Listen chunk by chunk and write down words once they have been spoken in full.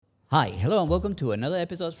Hi, hello, and welcome to another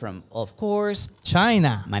episode from, of course,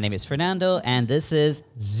 China. my name is Fernando, and this is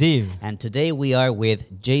Ziv. And today we are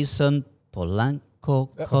with Jason Polanco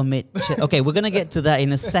Comet. Okay, we're gonna get to that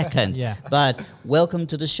in a second. Yeah. But welcome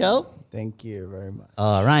to the show. Thank you very much.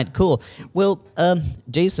 All right, cool. Well,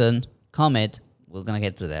 Jason Comet, we're gonna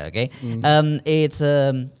get to that. Okay. It's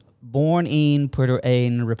born in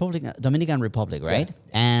Dominican Republic, right? Yeah.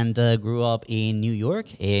 And grew up in New York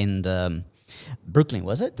in Brooklyn,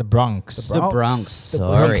 was it? The Bronx. The Bronx. The Bronx. The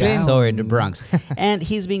Sorry, Bronx. sorry, the Bronx. And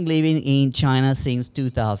he's been living in China since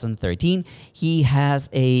 2013. He has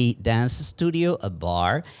a dance studio, a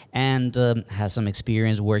bar, and has some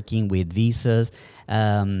experience working with visas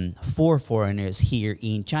for foreigners here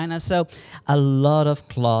in China. So a lot of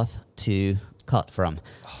cloth to cut from.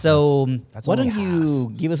 So that's why don't only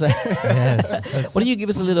you give us a why don't you give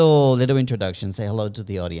us a little introduction? Say hello to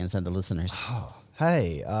the audience and the listeners.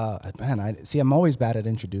 Hey, man, I'm always bad at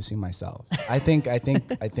introducing myself. I think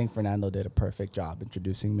Fernando did a perfect job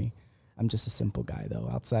introducing me. I'm just a simple guy, though,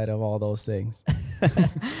 outside of all those things.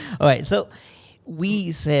 All right, so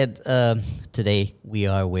we said today we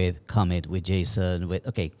are with Comet, with Jason,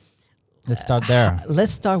 Let's start there.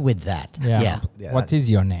 let's start with that. Yeah. Yeah. What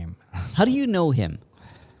is your name? How do you know him?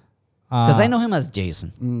 Because I know him as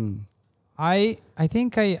Jason. I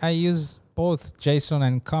think I use both Jason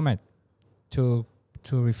and Comet to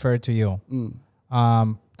refer to you.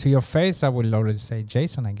 To your face, I will always say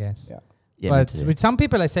Jason, I guess. Yeah. Yeah, me But too. with some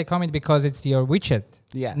people, I say Comet because it's your widget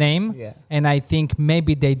Yeah. name. Yeah. And I think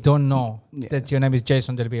maybe they don't know Yeah. that your name is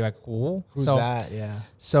Jason. They'll be like, who? Who's so, that? Yeah.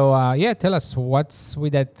 So, tell us what's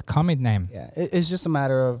with that Comet name. Yeah. It's just a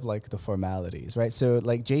matter of like the formalities, right? So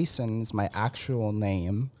like Jason is my actual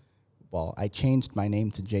name. Well, I changed my name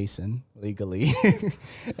to Jason legally.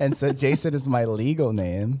 And so Jason is my legal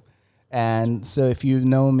name. And so if you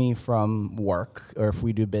know me from work or if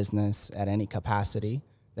we do business at any capacity,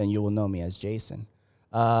 then you will know me as Jason.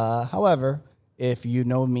 However, if you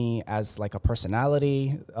know me as like a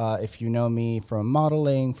personality, if you know me from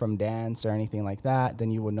modeling, from dance or anything like that,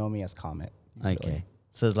 then you will know me as Comet. usually. Okay,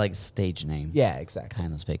 so it's like stage name. Yeah, exactly.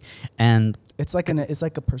 Kind of speak. And It's like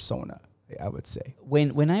a persona, I would say.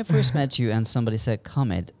 when I first met you and somebody said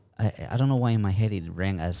Comet, I don't know why in my head it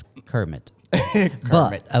rang as Kermit.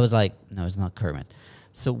 But I was like, no, it's not Kermit.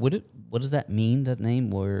 So what does that mean, that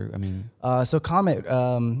name? Or, I mean... So Comet,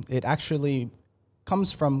 it actually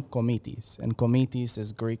comes from komitis, and komitis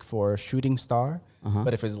is Greek for shooting star,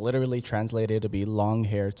 but if it's literally translated, it'd be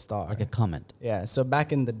long-haired star. like a comet. Yeah, so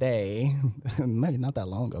back in the day, maybe not that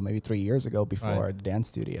long ago, maybe 3 years ago before Right. the dance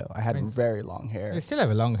studio, I had very long hair. You still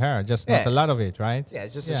have a long hair, just Yeah. not a lot of it, right? Yeah,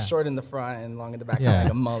 it's just it's short in the front and long in the back, Yeah. kind of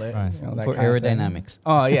like a mullet. Right. You know, that For kind of thing. aerodynamics.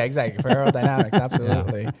 Oh, yeah, exactly. For aerodynamics,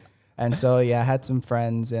 absolutely. And so, yeah, I had some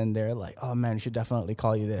friends, and they're like, "Oh man, we should definitely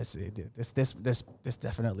call you this. This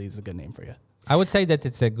definitely is a good name for you." I would say that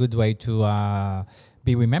it's a good way to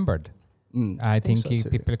be remembered. I think so too.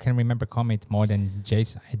 people can remember Comet more than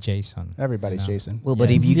Jason. Everybody's No. Jason. Well, but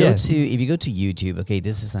Yes. if you Yes. go to YouTube, okay,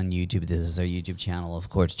 this is on YouTube. This is our YouTube channel, of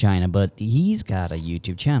course, China. But he's got a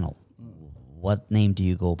YouTube channel. What name do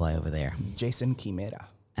you go by over there? Jason Chimera.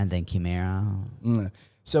 And then Chimera.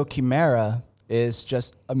 So Chimera is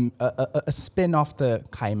just a spin off the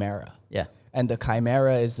Chimera. Yeah. And the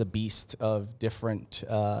Chimera is a beast of different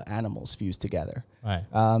animals fused together. Right.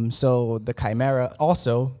 So the Chimera,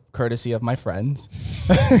 also courtesy of my friends,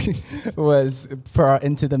 was brought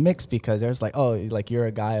into the mix because there's like, oh, like you're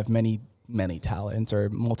a guy of many talents or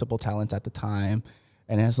multiple talents at the time.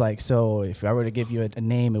 And it's like, so if I were to give you a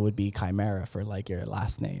name, it would be Chimera for like your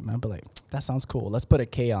last name. I'd be like, that sounds cool. Let's put a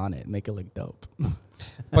K on it, make it look dope.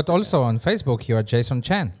 But also on Facebook, you are Jason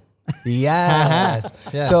Chan. Yes.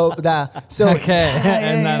 Yes. So Okay.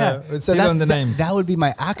 And, So still on the names. That would be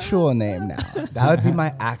my actual name now. That would be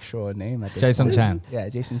my actual name at this Jason point. Chan. Yeah,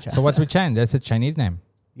 Jason Chan. So what's with Chan? That's a Chinese name.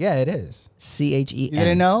 Yeah, it is. CHEN. You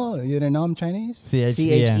didn't know? You didn't know I'm Chinese?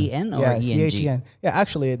 CHEN or Yeah, ENG? CHEN. Yeah,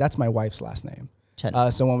 actually, that's my wife's last name. Chen.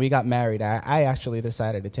 So when we got married, I actually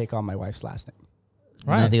decided to take on my wife's last name.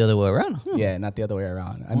 Right. Not the other way around. Yeah, not the other way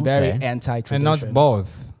around. I'm very Okay. anti-tradition. And not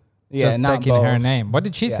both. Yeah, Just not taking both. her name. What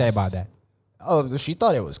did she say Yes. about that? Oh, she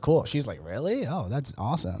thought it was cool. She's like, really? Oh, that's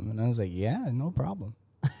awesome. And I was like, yeah, no problem.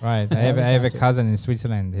 Right. I have a cousin in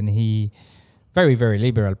Switzerland, and he very, very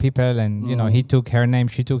liberal people, and you know, he took her name,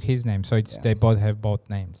 she took his name, so it's they both have both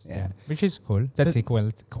names. Yeah. Which is cool. That's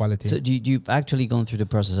equality. So you've actually gone through the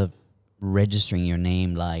process of registering your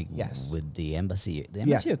name, like Yes. with the embassy,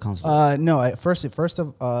 or consulate? No,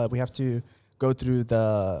 we have to go through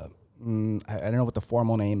the I don't know what the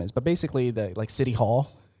formal name is, but basically the like City Hall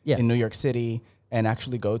Yeah. in New York City, and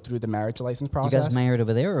actually go through the marriage license You process. guys married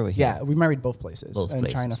over there or over here? Yeah, we married both places. Both in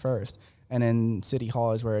China places. first. And then City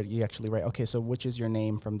Hall is where you actually write, okay, so which is your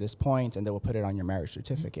name from this point, and they will put it on your marriage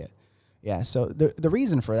certificate. Yeah, so the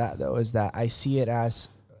reason for that, though, is that I see it as,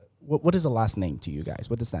 what is a last name to you guys?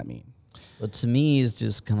 What does that mean? But to me, it's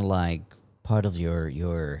just kind of like part of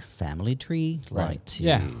your family tree, Right. like to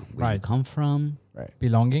Yeah, where you right. come from. Right.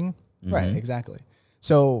 Belonging. Right, exactly.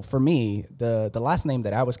 So for me, the last name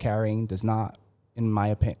that I was carrying does not, in my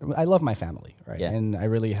opinion, I love my family, right? Yeah. And I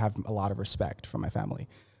really have a lot of respect for my family.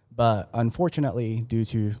 But unfortunately, due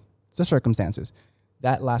to the circumstances,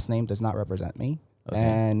 that last name does not represent me. Okay.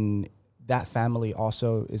 And that family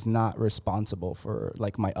also is not responsible for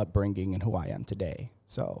like my upbringing and who I am today.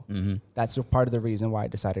 So that's a part of the reason why I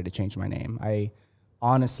decided to change my name. I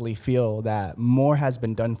honestly feel that more has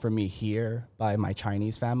been done for me here by my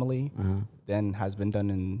Chinese family than has been done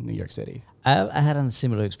in New York City. I had a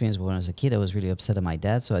similar experience when I was a kid. I was really upset at my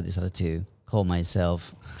dad, so I decided to call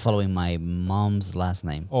myself following my mom's last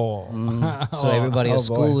name. Oh, So everybody Oh, at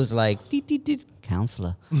school boy. was like, "Deet, deet, deet,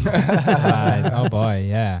 counselor." right. Oh boy,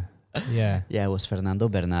 yeah, yeah. Yeah, it was Fernando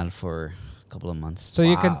Bernal for a couple of months. So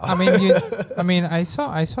you can. I mean, I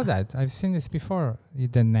saw that. I've seen this before.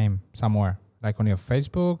 The name somewhere, like on your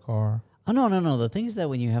Facebook or. Oh no! The thing is that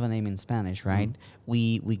when you have a name in Spanish, right?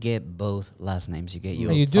 We get both last names. You get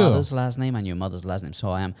your You do. father's last name and your mother's last name. So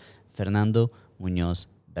I am Fernando Muñoz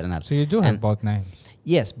Bernal. So you do have And- both names.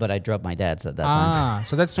 Yes, but I dropped my dad's at that time.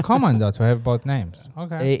 So that's common though to have both names.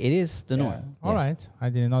 Okay. It is the norm. All right. I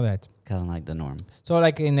didn't know that. Kind of like the norm. So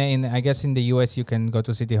like in I guess in the US you can go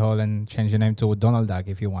to City Hall and change your name to Donald Duck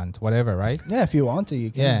if you want, whatever, right? Yeah, if you want to, you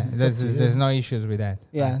can. Yeah, It's up to you. there's no issues with that.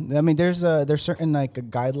 Yeah, I mean, there's certain like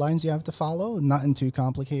guidelines you have to follow. Nothing too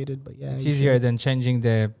complicated, but yeah, It's you easier should. than changing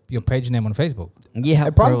your page name on Facebook. Yeah,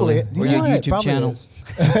 Probably. or You your know what? It YouTube probably channel. is.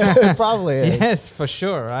 It probably is. Yes, for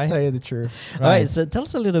sure, right? Tell you the truth. All right, so tell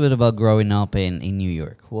us a little bit about growing up in New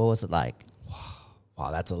York. What was it like? Wow,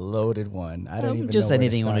 that's a loaded one. I don't even Just know where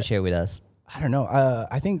anything you want to start. share with us. I don't know.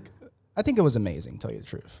 I think it was amazing. Tell you the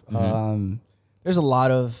truth. There's a lot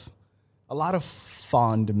of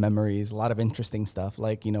fond memories, a lot of interesting stuff.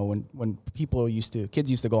 Like when kids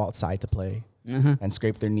used to go outside to play and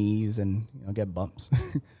scrape their knees and get bumps.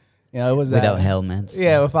 It was Without helmets.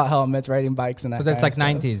 Yeah, without helmets, riding bikes and that. So that's kind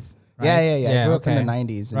like of stuff. 90s. Right? Yeah. I grew up in okay. the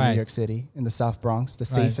 90s in Right. New York City, in the South Bronx, the Right.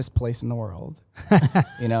 safest place in the world.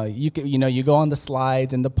 You go on the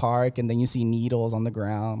slides in the park, and then you see needles on the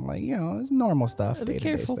ground. Like it's normal stuff, Be day-to-day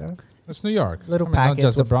careful. stuff. It's New York. Little not packets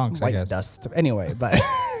just the with Bronx, I white guess. dust. Anyway, but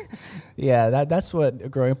yeah, that's what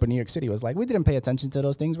growing up in New York City was like. We didn't pay attention to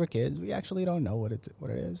those things. We're kids. We actually don't know what it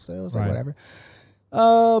is. So it was like Right. whatever.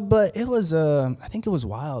 But it was. I think it was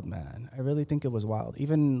wild, man. I really think it was wild.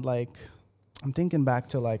 Even like, I'm thinking back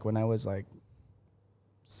to like when I was like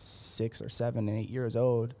 6 or 7 and 8 years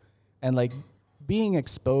old, and like being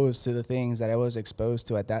exposed to the things that I was exposed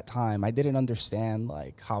to at that time. I didn't understand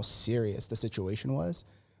like how serious the situation was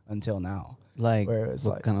until now. Like, Where it's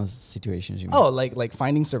what like- kind of situations you mean? Oh, like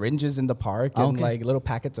finding syringes in the park and Okay. like little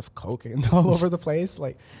packets of Coke and all over the place,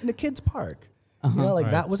 like in a kid's park. Like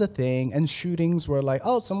Right. that was a thing. And shootings were like,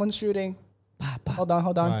 oh, someone's shooting. Hold on.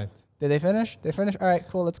 Right. Did they finish? They finished? All right,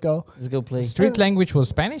 cool, let's go. Let's go play. Street language was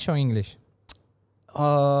Spanish or English?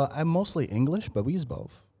 I'm mostly English, but we use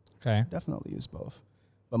both. Okay. Definitely use both.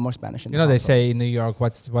 But more Spanish in You the know they household. say in New York,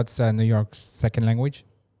 what's New York's second language?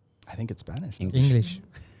 I think it's Spanish. English.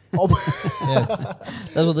 Oh, Yes.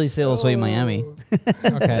 That's what they say also in Miami.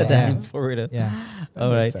 Okay. Down yeah. in Florida. Yeah. that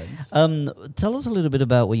All makes right. sense. Tell us a little bit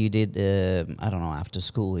about what you did, I don't know, after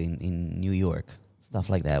school in New York, stuff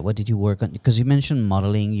like that. What did you work on? Because you mentioned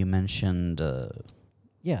modeling, you mentioned,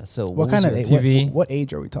 so What kind of was your- TV? What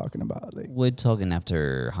age are we talking about? Like, we're talking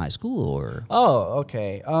after high school or? oh,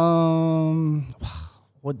 okay.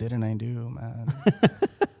 What didn't I do, man?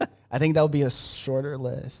 I think that would be a shorter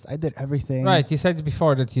list. I did everything. Right. You said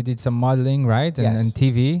before that you did some modeling, right? And, Yes. and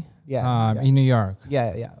TV. Yeah, yeah. In New York.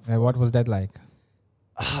 Yeah. What was that like?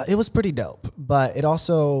 It was pretty dope, but it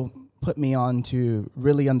also put me on to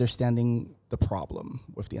really understanding the problem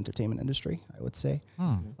with the entertainment industry, I would say.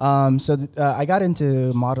 I got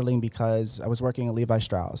into modeling because I was working at Levi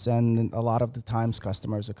Strauss, and a lot of the times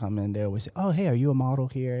customers would come in, they always say, "Oh, hey, are you a model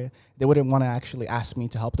here?" They wouldn't want to actually ask me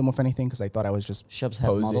to help them with anything because I thought I was just Shops have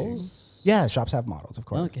posing. models? Yeah, shops have models, of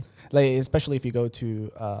course. Okay. Like especially if you go to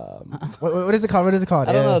what is it called? What is it called?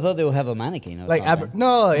 I don't know. I thought they would have a mannequin or Like something.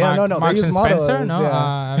 no, Marks they use and models. Spencer? No.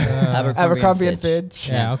 yeah. Abercrombie Abercrombie and and Fitch.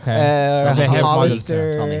 Yeah, okay. So they have Tommy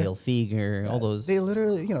Hollister. Tommy Hilfiger. or all those. They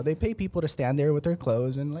literally, they pay people to stand there with their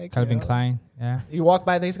clothes and like Calvin Klein. Yeah. You walk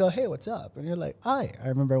by, they just go, "Hey, what's up?" And you're like, "Hi." I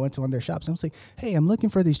remember I went to one of their shops. And I was like, "Hey, I'm looking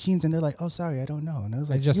for these jeans," and they're like, "Oh, sorry, I don't know." And I was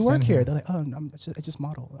like, just "You work stand here?" here. They're like, "Oh, I just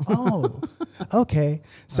model." Oh, okay.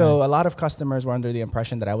 So a lot of customers were under the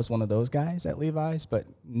impression that I was one of those guys at Levi's, but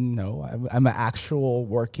no, I'm an actual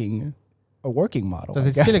working model. Does I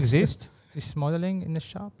it still guess. exist? This modeling in the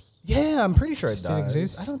shops Yeah, I'm pretty sure it Still does.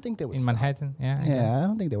 exists I don't think they would in stop. Manhattan. Yeah. I guess. Yeah, I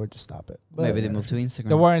don't think they would just stop it. But Maybe they moved to Instagram.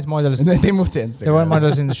 There weren't models. And then they moved to Instagram. There were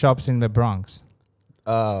models in the shops in the Bronx.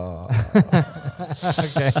 Oh,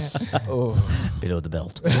 Okay. oh. below the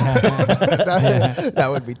belt. That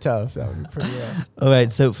would be tough. That would be pretty rough. All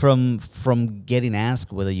right. So from getting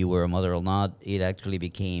asked whether you were a model or not, it actually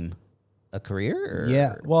became a career. Or?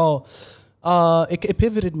 Yeah. Well, it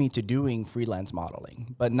pivoted me to doing freelance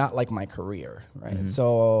modeling, but not like my career, right?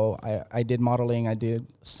 So I did modeling. I did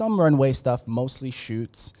some runway stuff, mostly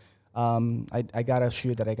shoots. I got a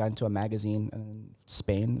shoot that I got into a magazine in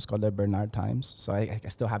Spain. It's called the Bernard Times. So I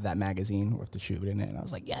still have that magazine with the shoot in it. And I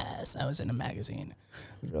was like, yes, I was in a magazine.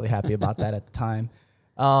 I was really happy about that at the time.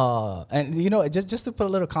 And just to put a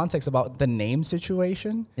little context about the name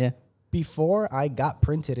situation. Yeah. Before I got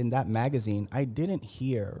printed in that magazine, I didn't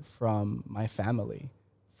hear from my family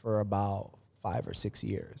for about 5 or 6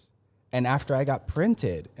 years. And after I got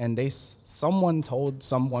printed, and someone told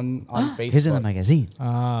someone on Facebook, He's in the magazine.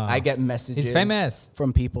 I get messages He's famous.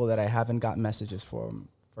 from people that I haven't gotten messages from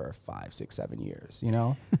for 5, 6, 7 years.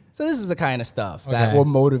 So this is the kind of stuff that Okay. will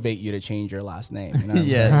motivate you to change your last name. You know what I'm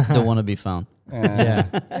saying? Yeah. Don't want to be found. Yeah.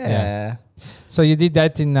 Yeah. So you did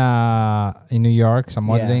that in New York, some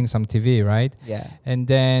modeling, some TV, right? Yeah. And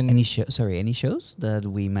then Any shows that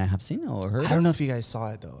we might have seen or heard? I don't know if you guys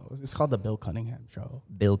saw it though. It's called the Bill Cunningham Show.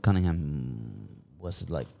 Bill Cunningham. Was it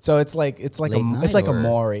like? So it's like Late a night or-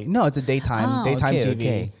 Maury. No, it's a daytime Oh, okay, TV.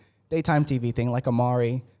 okay. Daytime TV thing like a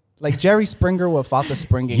Maury. Like Jerry Springer without the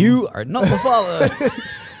springing. You are not the father.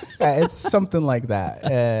 Yeah, it's something like that.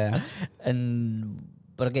 Yeah.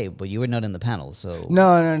 But you were not in the panel, so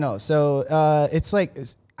No. So it's like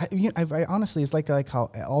I honestly, it's like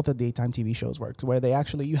how all the daytime TV shows work, where they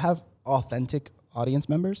actually you have authentic audience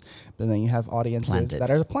members, but then you have audiences Planted.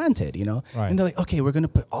 that are planted, Right. and they're like, okay, we're gonna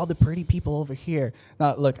put all the pretty people over here.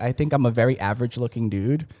 Now, look, I think I'm a very average looking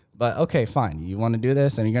dude, but okay, fine. You want to do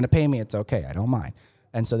this, and you're gonna pay me. It's okay. I don't mind.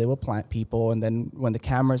 And so they will plant people, and then when the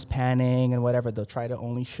camera's panning and whatever, they'll try to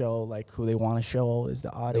only show like who they want to show is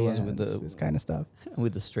the audience, with the- this kind of stuff.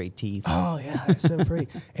 with the straight teeth. Oh yeah, it's so pretty.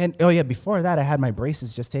 And before that, I had my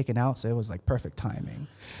braces just taken out, so it was like perfect timing.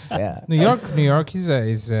 Yeah. New York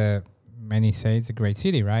is many say it's a great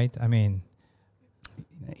city, right? I mean,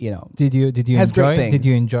 did you Has great enjoy? Did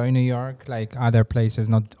you things. enjoy New York like other places,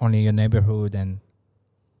 not only your neighborhood? And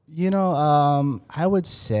I would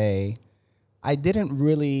say I didn't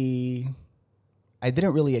really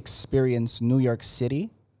experience New York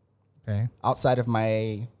City okay, outside of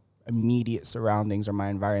my immediate surroundings or my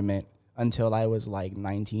environment until I was like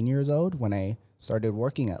 19 years old when I started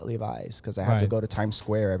working at Levi's because I had to Right. go to Times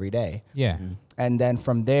Square every day. yeah, And then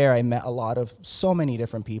from there, I met so many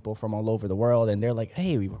different people from all over the world, and they're like,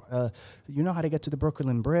 "Hey, you know how to get to the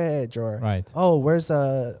Brooklyn Bridge?" Or, Right. "Oh, where's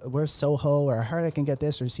Soho?" Or, "I heard I can get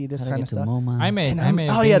this or see this How to kind get of to stuff." MoMA. I may. And I may.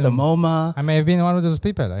 have yeah, been- the MoMA. I may have been one of those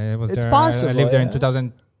people. I was It's there. possible, I lived there in yeah.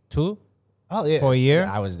 2002. Oh yeah, For a year?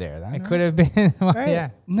 Yeah, I was there. I could have been. Right? Yeah.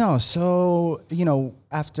 No, so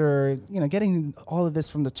after getting all of this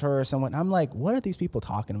from the tourists and what, I'm like, what are these people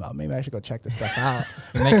talking about? Maybe I should go check this stuff out.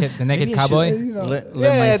 The naked Maybe I cowboy. should- You know, Learn my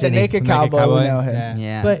yeah, the city. naked The naked cowboy. cowboy, We know him. yeah.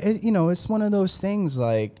 Yeah. But it's one of those things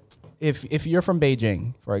like if you're from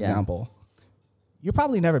Beijing, for example, you've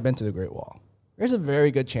probably never been to the Great Wall. There's a very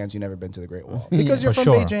good chance you've never been to the Great Wall because you're For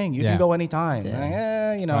from sure. Beijing. You Yeah. can go anytime. Yeah.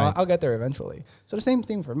 Like, Right. I'll get there eventually. So the same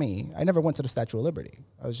thing for me. I never went to the Statue of Liberty.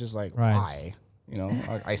 I was just like, Right. why?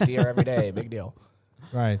 I see her every day. Big deal.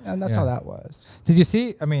 Right. And that's yeah. how that was. Did you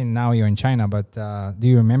see? I mean, now you're in China, but do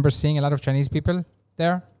you remember seeing a lot of Chinese people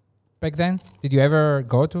there back then? Did you ever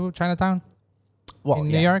go to Chinatown in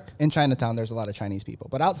New York? In Chinatown, there's a lot of Chinese people.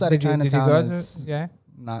 But outside Did of you Chinatown, go it's to? Yeah.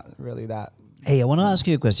 not really that. Hey, I want to ask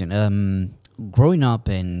you a question. Growing up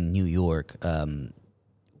in New York,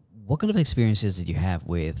 what kind of experiences did you have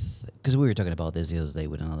with? Because we were talking about this the other day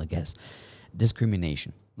with another guest.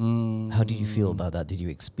 Discrimination. How did you feel about that? Did you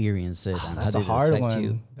experience it? And That's how a did hard it affect one.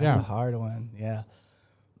 you? That's Yeah. a hard one. Yeah.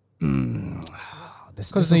 This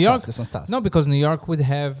Because one's New York, tough. This one's tough. No, because New York would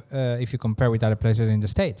have, if you compare with other places in the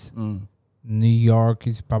States, New York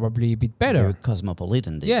is probably a bit Very better.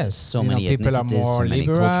 cosmopolitan. There's Yes, so you know, many people are ethnicities, more so many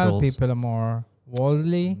liberal. cultures. People are more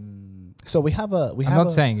worldly. So we have a. I'm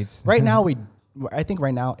not saying it's Right now, I think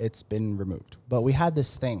right now it's been removed. But we had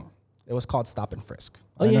this thing. It was called Stop and Frisk.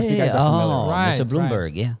 Oh, I don't yeah, know if you yeah, guys yeah. are familiar Oh, with it. Right, Mr.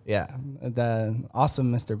 Bloomberg, yeah. Yeah, the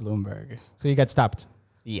awesome Mr. Bloomberg. So you got stopped.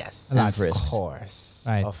 Yes, A lot. of Frisked. course.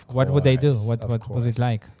 Right. Of What would they do? course, What of was course. it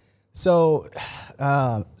like? So,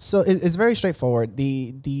 it's very straightforward.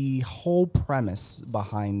 The whole premise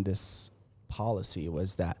behind this policy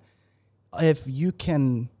was that if you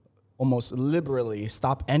can almost liberally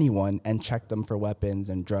stop anyone and check them for weapons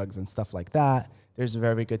and drugs and stuff like that, there's a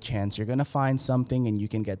very good chance you're gonna find something and you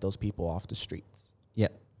can get those people off the streets. Yeah.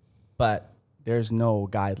 But there's no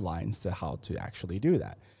guidelines to how to actually do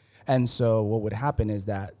that. And so what would happen is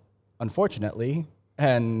that, unfortunately,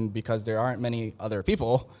 and because there aren't many other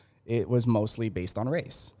people, it was mostly based on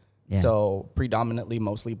race. Yeah. So predominantly,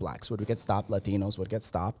 mostly blacks would get stopped, Latinos would get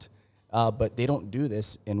stopped, but they don't do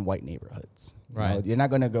this in white neighborhoods. Right. You're not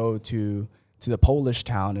going to go to the Polish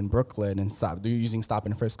town in Brooklyn and stop using stop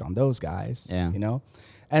and frisk on those guys. Yeah. You know,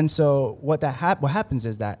 and so what happens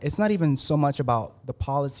is that it's not even so much about the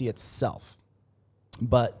policy itself,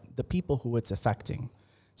 but the people who it's affecting.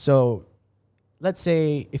 So let's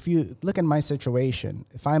say if you look at my situation,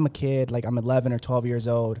 if I'm a kid, like I'm 11 or 12 years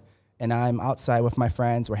old, and I'm outside with my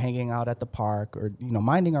friends, we're hanging out at the park or,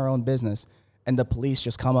 minding our own business, and the police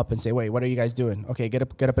just come up and say, wait, what are you guys doing? Okay, get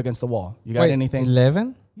up against the wall. You got anything?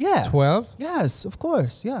 11? Yeah. 12? Yes, of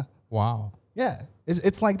course. Yeah. Wow. Yeah.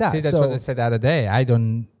 It's like that. See, that's so, what I said the other day. I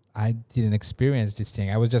didn't experience this thing.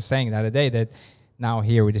 I was just saying the other day that now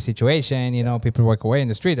here with the situation, people walk away in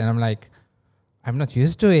the street and I'm like, I'm not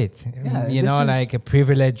used to it. Yeah, Like a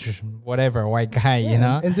privilege, whatever, white guy,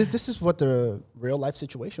 And this is what the real life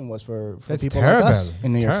situation was for That's people terrible. like us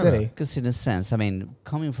in New York terrible. City. Because in a sense, I mean,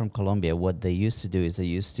 coming from Colombia, what they used to do is they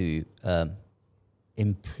used to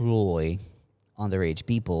employ underage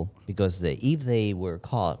people because if they were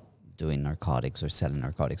caught doing narcotics or selling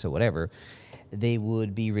narcotics or whatever, they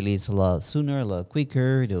would be released a lot sooner, a lot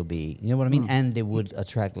quicker. They'll be, you know what I mean? And they would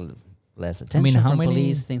attract less attention how from many-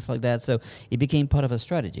 police, things like that. So it became part of a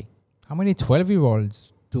strategy. How many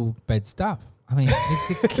 12-year-olds do bad stuff? I mean,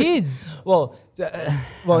 it's the kids. Well,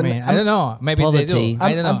 I don't know. Maybe Poverty. they do.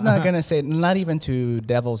 I don't know. I'm not gonna say, not even to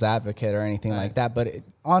devil's advocate or anything like that, but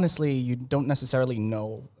honestly, you don't necessarily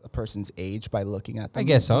know a person's age by looking at them. I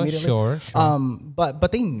guess so. immediately. Sure.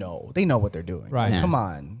 But they know what they're doing. Right. Like, Yeah. come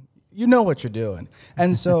on, you know what you're doing,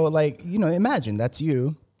 and so imagine that's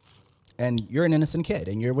you, and you're an innocent kid,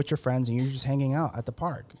 and you're with your friends, and you're just hanging out at the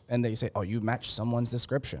park, and they say, "Oh, you match someone's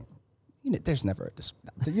description." There's never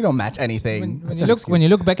you don't match anything. When you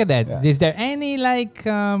look back at that, is there any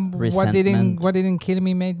what Resentment. didn't kill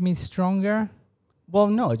me made me stronger? Well,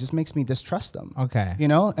 no, it just makes me distrust them. Okay.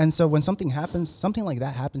 And so when something like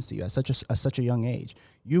that happens to you at such a young age,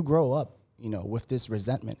 you grow up, with this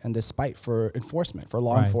resentment and this spite for enforcement, for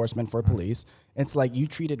law Right. enforcement, for police. It's like you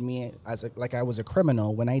treated me like I was a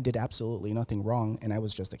criminal when I did absolutely nothing wrong, and I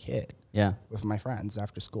was just a kid Yeah. with my friends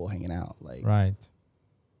after school hanging out. Like, Right.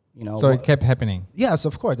 you know. So it kept happening. Yes,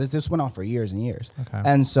 of course. This went on for years and years. Okay.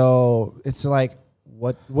 And so it's like,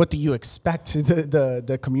 what do you expect?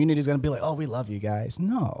 The community is going to be like, oh, we love you guys.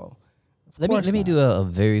 No. Let me do a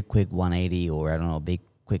very quick 180 or I don't know, a big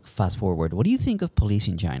quick fast forward. What do you think of police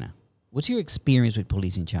in China? What's your experience with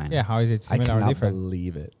police in China? Yeah. How is it I similar or cannot different?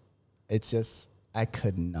 believe it. It's just, I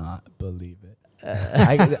could not believe it.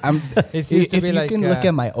 It used to if be you like, can look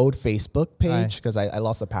at my old Facebook Right. page, because I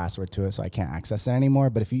lost the password to it, so I can't access it anymore.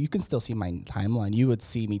 But if you can still see my timeline, you would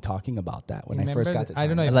see me talking about that when I first got to China. I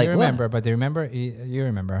don't know if Like you what? remember, but you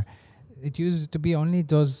remember. It used to be only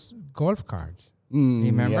those golf carts. Mm,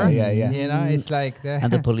 Remember? Yeah. You know, it's like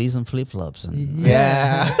And the police on flip flops.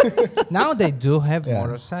 Yeah. Now they do have Yeah.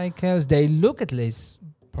 motorcycles. They look at least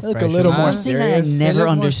Look a little more One thing that I serious. never They look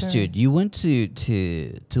more understood. You went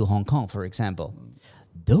to Hong Kong, for example.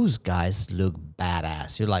 Those guys look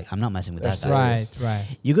badass. You're like, I'm not messing with They're that guy.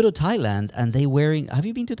 Right. You go to Thailand and they wearing. Have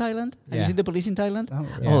you been to Thailand? Have you Yeah. seen the police in Thailand? Oh,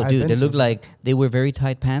 yeah. Oh, I've dude, been they to- look like they wear very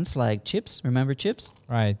tight pants, like Chips. Remember Chips,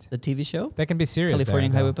 Right. the TV show, They can be serious. California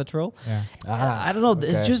there, Highway though. Patrol. Yeah. I don't know.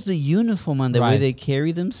 It's okay. just the uniform and the way Right. they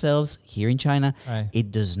carry themselves here in China. Right.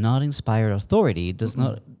 It does not inspire authority. It does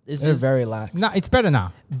not. It's They're just, very lax. No, it's better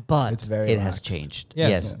now. but it's very it has relaxed. changed. Yes.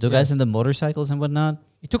 Yes, Yeah. the guys in the motorcycles and whatnot.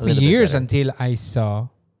 It took A me little bit years better. until I saw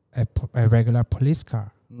a regular police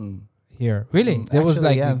car here. Really, there was Actually,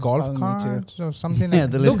 like yeah, a golf probably me too. cart or something. Yeah,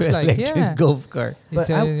 Like, the looks little like electric golf cart. But It's,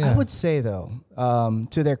 I would say, though,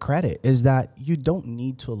 to their credit, is that you don't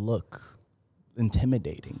need to look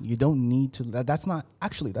intimidating. You don't need to. That's not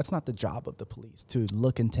the job of the police to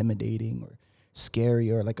look intimidating or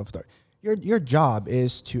scary or like a. Your job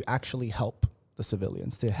is to actually help the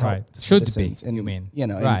civilians, to help Right. the Should be, citizens in, you mean. in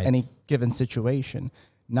Right. any given situation,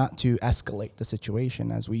 not to escalate the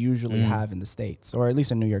situation as we usually have in the States, or at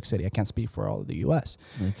least in New York City. I can't speak for all of the US.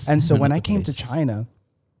 It's And so one when of I the came to places. China,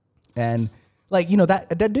 and like, you know,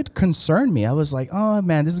 that did concern me. I was like, oh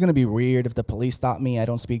man, this is gonna be weird if the police stop me. I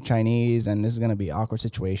don't speak Chinese, and this is gonna be an awkward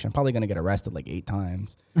situation. I'm probably gonna get arrested like 8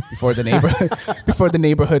 times before the neighborhood before the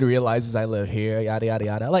neighborhood realizes I live here. Yada yada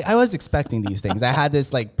yada. Like I was expecting these things. I had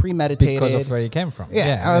this like premeditated. Because of where you came from.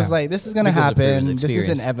 Yeah, I was like, this is gonna Because of previous happen. This is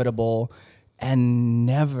experience. inevitable. And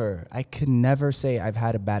I could never say I've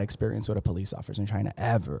had a bad experience with a police officer in China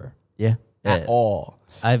ever Yeah. at all.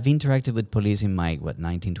 I've interacted with police in my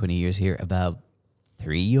 19, 20 years here about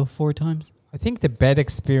 3 or 4 times. I think the bad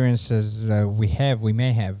experiences we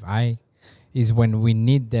may have, is when we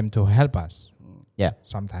need them to help us. Yeah.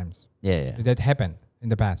 Sometimes Yeah. that happened in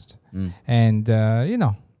the past, Mm. and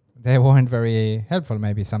they weren't very helpful.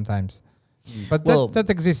 Maybe sometimes, but Well- that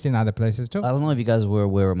exists in other places too. I don't know if you guys were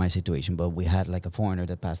aware of my situation, but we had like a foreigner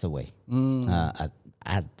that passed away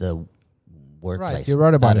at the workplace. You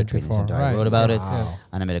wrote about at a it training before, center. I right. wrote about Yes, it, yes.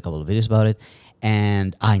 and I made a couple of videos about it.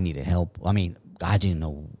 And I needed help. I mean, I didn't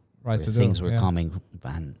know Right where to do, things were yeah. coming,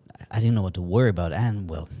 and I didn't know what to worry about. And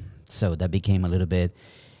well, so that became a little bit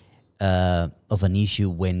of an issue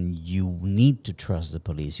when you need to trust the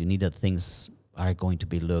police. You need that things are going to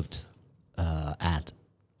be looked at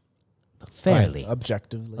fairly,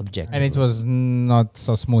 Objectively. objectively. And it was not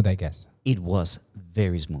so smooth, I guess. It was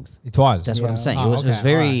very smooth. It was. That's what I'm Yeah. saying. Oh, It was okay.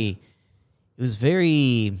 very, it was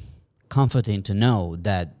very comforting to know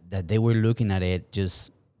that they were looking at it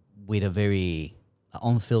just with a very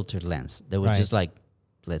unfiltered lens. They were Right. just like,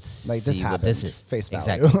 let's Like this see happened. what this is. Face value.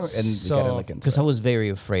 Exactly. And we gotta So- look into Because it. I was very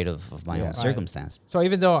afraid of my Yeah. own Right. circumstance. So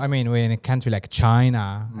even though, I mean, we're in a country like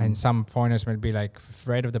China, and some foreigners might be like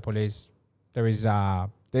afraid of the police, there is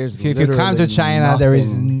There's if you come to literally China, there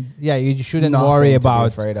is nothing- you shouldn't nothing worry to be about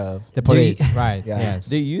afraid of. the police, Do right? Yeah. Yes.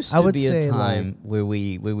 There used I to would be a say, time where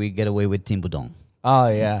we get away with Timbudon, Oh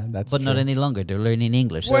yeah, that's but true. not any longer. They're learning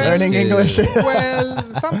English. So Well, that's Learning the- English.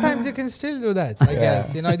 Well, sometimes you can still do that, I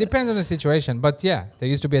guess. You know, it depends on the situation. But yeah, there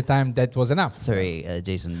used to be a time that was enough. Sorry,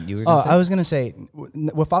 Jason, you were Oh, gonna say? I was gonna say,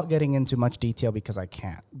 without getting into much detail because I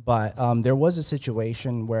can't, but there was a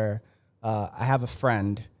situation where I have a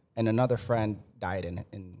friend and another friend died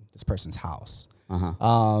in this person's house. Uh-huh.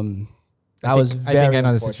 That was think I very know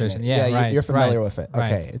the unfortunate. situation. Yeah, right, you're familiar right, with it.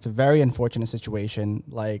 right. Okay, it's a very unfortunate situation.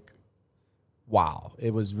 Like, wow,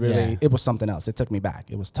 it was really, Yeah. it was something else. It took me back.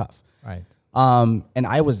 It was tough. Right. And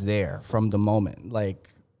I was there from the moment. Like,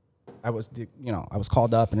 I was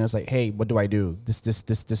called up and it was like, hey, what do I do? This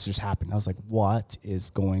just happened. I was like, what is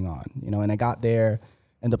going on? You know, and I got there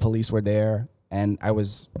and the police were there and I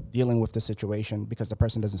was dealing with the situation because the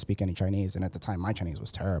person doesn't speak any Chinese. And at the time, my Chinese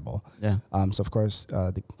was terrible. Yeah. So of course,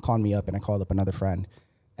 they called me up and I called up another friend.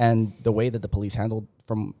 And the way that the police handled,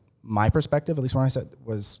 from my perspective, at least when I said,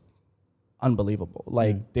 was unbelievable.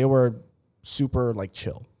 Like they were super like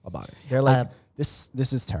chill about it. They're like, this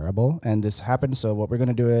is terrible and this happened. So what we're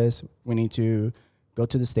gonna do is we need to go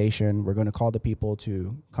to the station. We're gonna call the people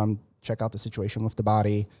to come check out the situation with the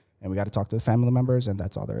body, and we got to talk to the family members, and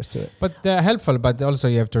that's all there is to it. But they're helpful. But also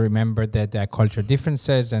you have to remember that there are cultural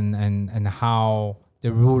differences and how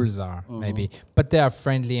the rules are maybe. But they are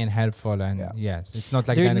friendly and helpful. And Yeah. yes, it's not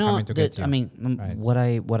like They're they're coming not. to get you. I mean, Right.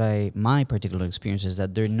 what I my particular experience is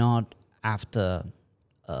that they're not after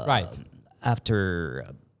Right. after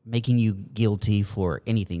making you guilty for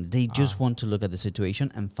anything. They just want to look at the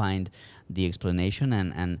situation and find the explanation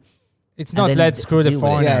and It's and not then let's screw the deal with it.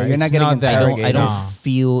 foreigner. Yeah, you're not It's getting that. I don't interrogated.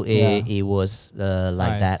 feel Yeah. it was like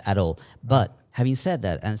Right. that at all. But having said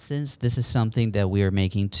that, and since this is something that we are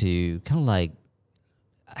making to kind of like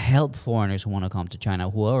help foreigners who want to come to China,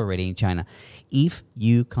 who are already in China, if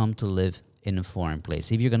you come to live in a foreign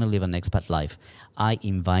place, if you're going to live an expat life, I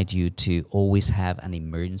invite you to always have an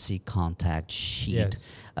emergency contact sheet. Yes.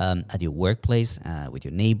 At your workplace, with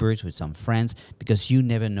your neighbors, with some friends, because you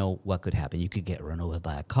never know what could happen. You could get run over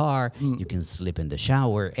by a car. You can slip in the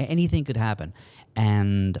shower. Anything could happen.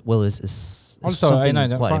 And well, it's Also, something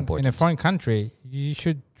in quite in important. a foreign country, you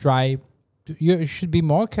should try. You should be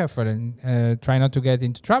more careful and try not to get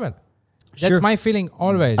into trouble. That's Sure. my feeling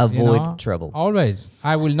always. Avoid trouble. Always.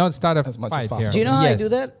 I will not start a As much as fight here. possible. Do you know how I Yes. do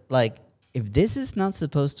that? Like, if this is not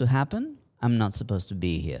supposed to happen, I'm not supposed to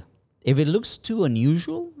be here. If it looks too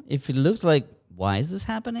unusual, if it looks like, why is this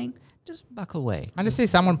happening? Just back away. I just see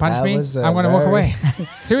someone punch That me. was, I'm gonna walk very- away.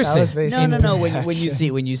 Seriously. was very No, no, no. When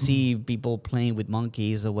simple. you see people playing with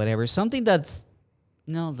monkeys or whatever, something that's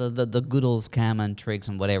the good old scam and tricks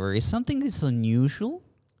and whatever is something that's unusual.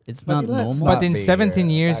 It's But not let's normal. not But in be 17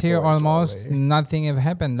 here. years here, Backward almost slowly. nothing have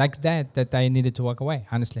happened like that I needed to walk away,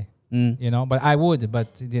 honestly. Mm. You know, but I would, but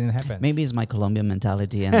it didn't happen. Maybe it's my Colombian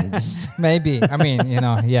mentality and Maybe. I mean, you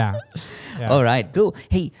know, yeah. All right, cool.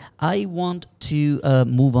 Hey, I want to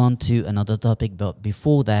move on to another topic, but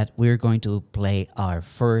before that, we're going to play our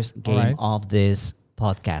first game right. of this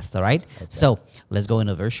podcast. All right. So let's go in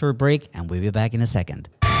a very short break, and we'll be back in a second.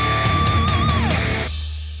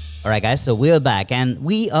 All right, guys. So we are back, and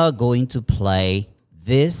we are going to play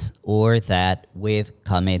this or that with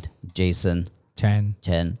Comet, Jason, Chen.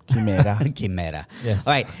 Chen, Chimera. Chimera. Yes.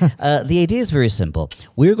 All right. The idea is very simple.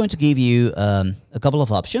 We're going to give you a couple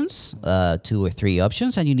of options, 2 or 3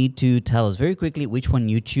 options, and you need to tell us very quickly which one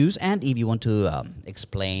you choose. And if you want to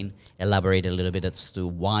explain, elaborate a little bit as to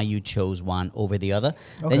why you chose one over the other,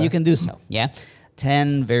 then Okay. you can do so. Yeah.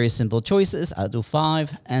 10 very simple choices. I'll do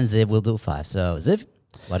 5, and Ziv will do 5. So, Ziv,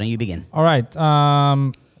 why don't you begin? All right.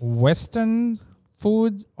 Western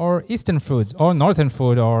food or Eastern food or Northern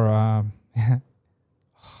food or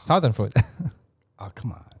Southern food? Oh,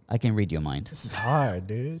 come on. I can read your mind. This is hard,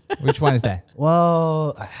 dude. Which one is that?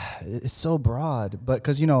 Well, it's so broad, but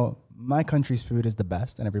because, you know, my country's food is the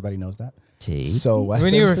best, and everybody knows that. Tea. So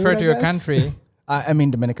Western When you food, refer I to your guess. country. I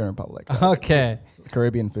mean Dominican Republic. Okay.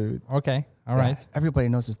 Caribbean food. Okay. All right. Yeah, everybody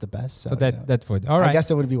knows it's the best. So, So you know. that food. All I right.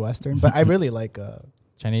 guess it would be Western, but I really like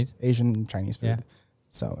Chinese. Asian Chinese food. Yeah.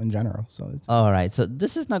 So in general, so it's All right. So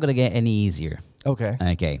this is not going to get any easier. okay.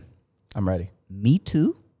 Okay. I'm ready. Me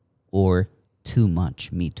too or too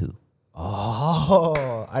much me too?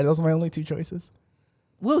 Oh, are those my only 2 choices?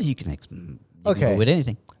 Well, you can you can Okay. go with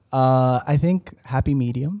anything. I think happy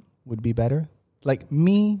medium would be better. Like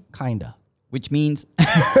me, kinda. Which means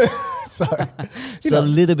Sorry, it's a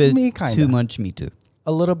little bit me kinda. too much me too.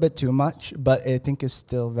 A little bit too much, but I think it's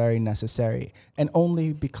still very necessary. And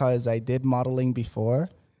only because I did modeling before,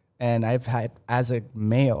 and I've had, as a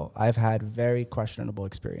male, I've had very questionable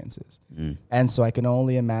experiences. And so I can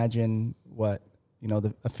only imagine what, you know,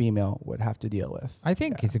 a female would have to deal with. I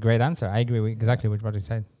think it's a great answer. I agree with exactly with what you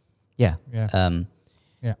said. Yeah. Yeah.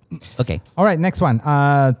 Yeah. Okay. All right. Next one.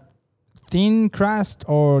 Thin crust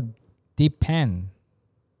or deep pan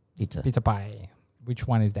Pizza. pizza pie. Which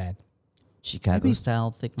one is that? Chicago Maybe-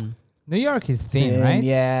 style thick one. New York is thin, And right?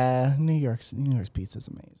 Yeah, New York's pizza is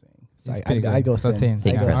amazing. So It's I pretty go good. So thin. thin.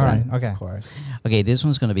 Thick I go crust, thin, huh? Okay. of course. Okay, this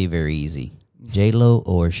one's gonna be very easy. J Lo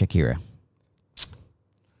or Shakira?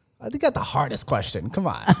 I think that's the hardest question. Come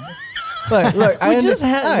on. look. I We just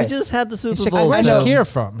understand. had the Super Is Bowl. Where's so-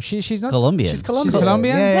 Shakira from? She's not Colombian. She's Colombian. She's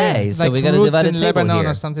Colombian? Yeah. Hey, so like we gotta roots divide a in table Lebanon here.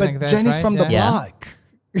 or something But like that. Jenny's right? from the Yeah. block.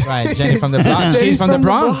 Right, Jenny from the Bronx. Jenny's She's from the from the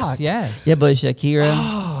Bronx. block. Yes. Yeah, but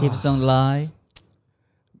Shakira, hips don't lie.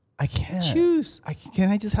 I can't. Choose. Can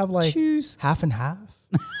I just have like Choose. half and half?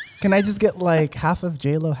 Can I just get like half of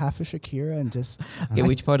J-Lo, half of Shakira, and just Okay,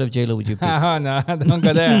 which part of J Lo would you pick? Oh, no, don't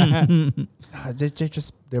go there.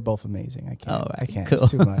 they're both amazing. I can't. All right, I can't. cool.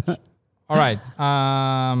 It's too much. All right.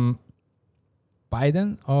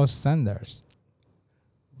 Biden or Sanders?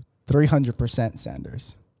 300%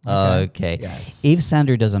 Sanders. Okay. Yes. If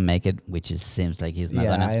Sander doesn't make it, which it seems like he's not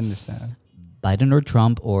Yeah, gonna, I understand. Biden or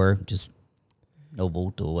Trump or just no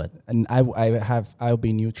vote or what? And I'll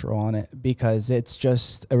be neutral on it because it's a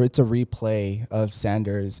replay of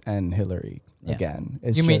Sanders and Hillary Yeah. again.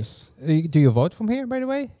 It's You mean, just do you vote from here, by the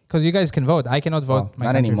way? Because you guys can vote. I cannot vote. well, my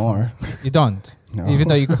not country from- anymore. You don't? No. Even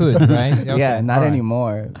though you could, right? Okay, Yeah, not all right.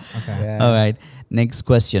 anymore. Okay. Yeah. All right. Next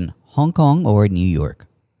question: Hong Kong or New York?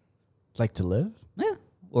 Like to live? Yeah.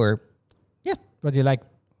 Or What do you like?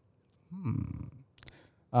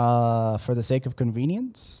 For the sake of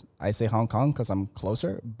convenience, I say Hong Kong because I'm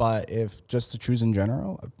closer. But if just to choose in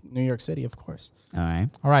general, New York City, of course. all right.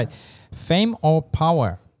 All right. Fame or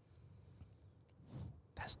power?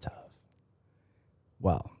 That's tough.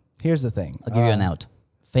 Well, here's the thing. I'll give you an out.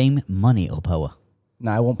 Fame, money, or power?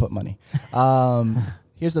 No, I won't put money.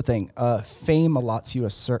 Here's the thing. Fame allots you a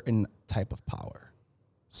certain type of power.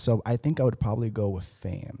 So I think I would probably go with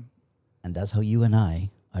fame. And that's how you and I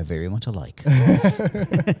are very much alike.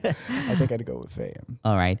 I think I'd go with fame.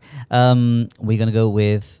 All right. We're gonna go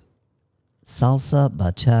with salsa,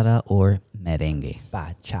 bachata, or merengue.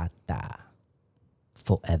 Bachata.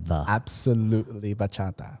 Forever. Absolutely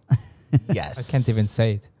bachata. Yes. I can't even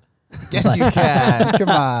say it. Yes, you can. Come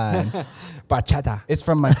on. Bachata. It's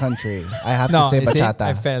from my country. I have to say you see, bachata.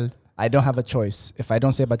 I failed. I don't have a choice. If I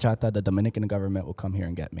don't say bachata, the Dominican government will come here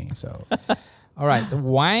and get me. So All right.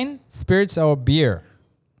 Wine, spirits, or beer?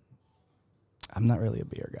 I'm not really a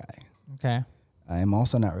beer guy. Okay. I'm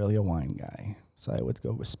also not really a wine guy. So I would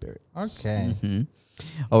go with spirits. Okay.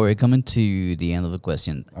 Oh, we're coming to the end of the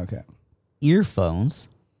question. Okay. Earphones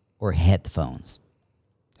or headphones?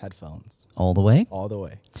 Headphones. All the way? All the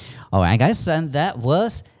way. All right, guys. And that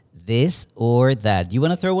was this or that. You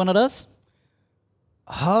want to throw one at us?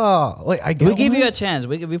 Oh, wait, I get We'll give one? you a chance.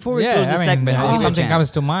 Before we Yeah, close the segment, we'll give you a something chance.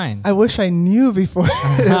 comes to mind. I wish I knew before.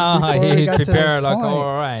 Oh, before we he got to this prepared like, point.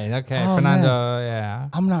 all right, okay, Oh, Fernando, yeah.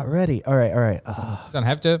 I'm not ready. All right. Don't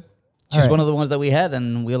have to. Choose All one right. of the ones that we had,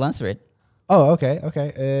 and we'll answer it. Oh, okay.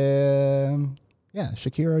 Yeah,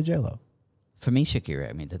 Shakira or J-Lo. For me, Shakira.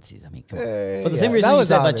 I mean, that's easy. I mean, come on. For For the same reason you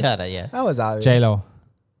said bachata, yeah. That was obvious. J-Lo.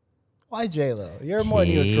 Why J-Lo? You're a more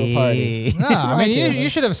neutral party. No, I mean, J-Lo. you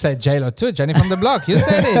should have said J-Lo too, Jenny from the Block. You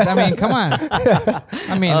said it. I mean, come on.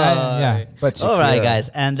 I mean, yeah. But All right, Shakira. guys.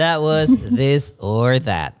 And that was this or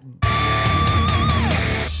that.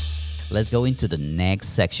 Let's go into the next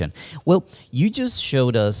section. Well, you just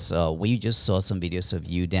showed us, we just saw some videos of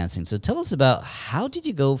you dancing. So tell us about how did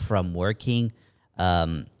you go from working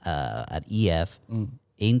at EF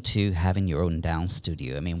into having your own dance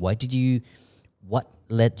studio? I mean, what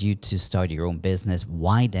led you to start your own business?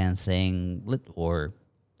 Why dancing?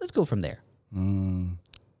 Let's go from there.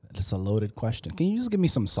 That's a loaded question. Can you just give me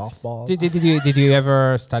some softballs? Did you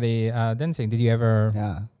ever study dancing? Did you ever?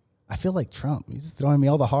 Yeah. I feel like Trump. He's throwing me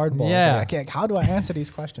all the hard balls. Yeah. Like, I can't. How do I answer these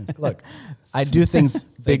questions? Look, I do things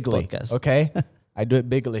bigly. podcast. Okay, I do it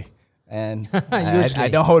bigly, and Usually. I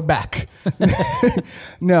don't hold back.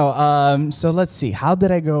 No. So let's see. How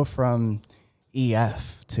did I go from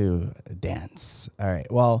EF to dance? All right.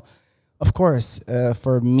 Well, of course,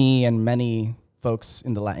 for me and many folks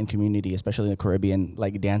in the Latin community, especially in the Caribbean,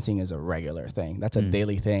 like dancing is a regular thing. That's a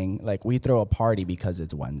daily thing. Like we throw a party because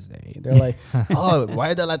it's Wednesday. They're like, oh, why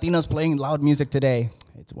are the Latinos playing loud music today?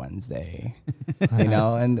 It's Wednesday,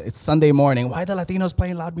 and it's Sunday morning. Why are the Latinos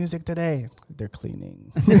playing loud music today? They're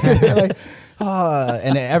cleaning. They're like,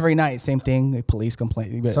 and then every night, same thing. The police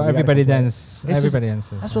complain. So everybody dances. It's just- Everybody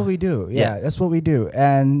dances. That's what we do. Yeah. Yeah, that's what we do.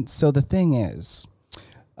 And so the thing is,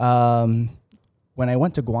 when I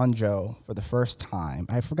went to Guangzhou for the first time,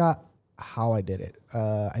 I forgot how I did it.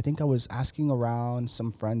 I think I was asking around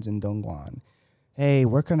some friends in Dongguan, hey,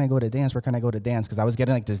 where can I go to dance? Where can I go to dance? Because I was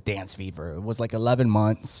getting like this dance fever. It was like 11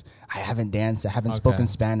 months. I haven't danced. I haven't spoken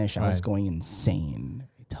Spanish. I was Right. going insane,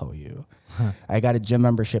 I tell you. I got a gym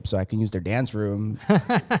membership so I can use their dance room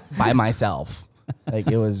by myself. Like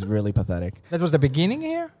it was really pathetic. That was the beginning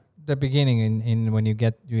here. The beginning in when you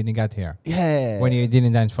got here. Yeah. When you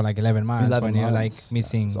didn't dance for like 11 months. 11 when you're like months.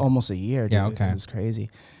 missing. It's almost a year, dude. Yeah, okay. It was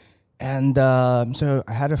crazy. And so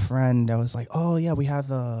I had a friend that was like, oh, yeah,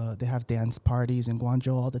 they have dance parties in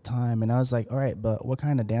Guangzhou all the time. And I was like, all right, but what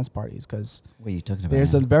kind of dance parties? Because What are you talking about?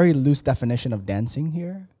 there's a very loose definition of dancing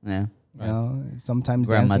here. yeah. You know, sometimes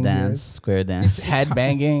Grandma dancing here dance, is square dance. head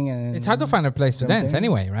banging. And It's hard to find a place to dance Something.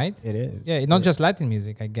 anyway, right? It is. Yeah, not just Latin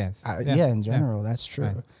music, I guess. Yeah, in general, that's true.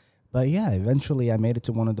 Right. But yeah, eventually I made it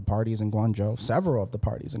to one of the parties in Guangzhou, several of the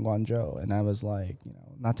parties in Guangzhou. And I was like,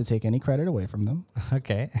 not to take any credit away from them.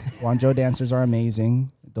 Okay. Guangzhou dancers are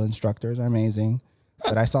amazing. The instructors are amazing.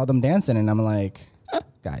 But I saw them dancing and I'm like,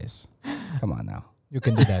 guys, come on now. You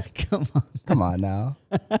can do that. Come on now.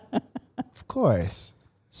 Of course.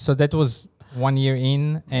 So that was 1 year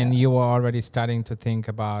in, and you were already starting to think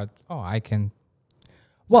about, I can.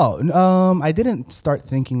 Well, I didn't start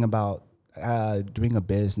thinking about doing a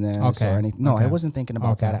business Okay. or anything. No, Okay. I wasn't thinking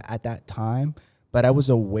about Okay. that at that time. But I was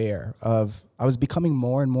I was becoming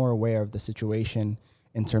more and more aware of the situation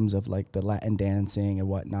in terms of like the Latin dancing and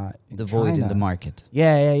whatnot. The void in China. the market.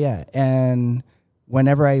 Yeah. And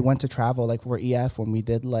whenever I went to travel, like for EF, when we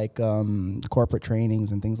did like corporate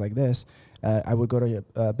trainings and things like this, I would go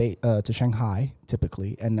to Shanghai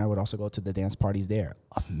typically, and I would also go to the dance parties there.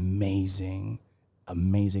 Amazing.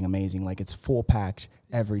 Like it's full packed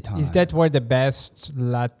every time. Is that where the best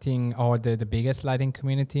Latin or the biggest Latin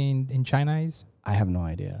community in China is? I have no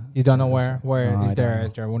idea. You don't know where No, is I there? don't.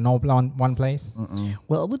 Is there no one place?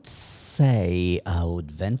 Well, I would say I would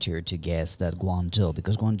venture to guess that Guangzhou,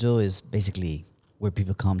 because Guangzou is basically where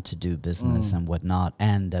people come to do business and whatnot,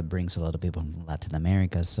 and that brings a lot of people from Latin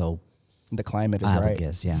America. So The climate is I would right.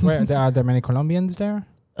 guess, yeah. Where are there many Colombians there?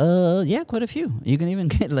 Yeah, quite a few. You can even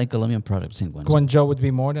get like Colombian products in Guangzou. Guangzhou would be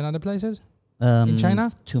more than other places. In China?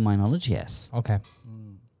 To my knowledge, yes. Okay.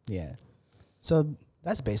 Yeah. So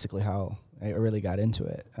that's basically how I really got into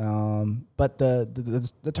it. But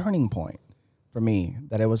the turning point for me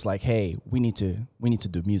that it was like, hey, we need to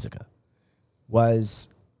do musica was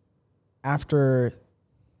after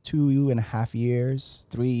 2.5 years,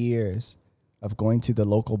 3 years of going to the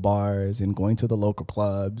local bars and going to the local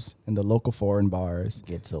clubs and the local foreign bars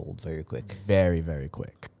Gets old very quick. very, very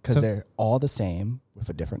quick because So- they're all the same with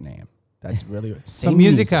a different name. That's really So same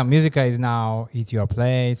Musica is now it's your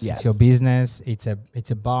place, Yes. it's your business, it's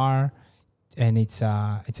a bar, and it's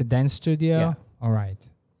a dance studio. Yeah. All right,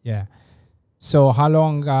 yeah. So how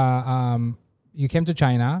long you came to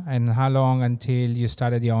China, and how long until you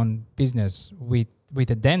started your own business with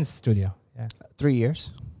a dance studio? Yeah, 3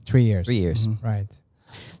 years. 3 years. 3 years. Right.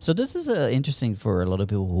 So this is interesting for a lot of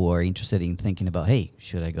people who are interested in thinking about, hey,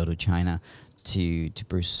 should I go to China to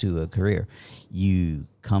pursue a career? You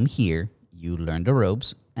come here, you learn the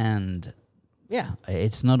ropes, and yeah,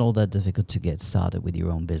 it's not all that difficult to get started with your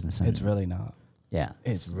own business. And It's really not. yeah,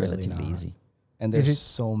 it's really relatively not. easy. And Is there's it-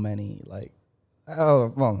 so many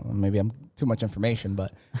maybe I'm too much information,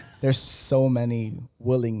 but there's so many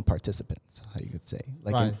willing participants, how you could say,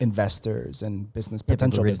 like Right. investors and business people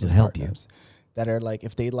potential ready to business help you. partners that are like,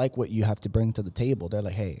 if they like what you have to bring to the table, they're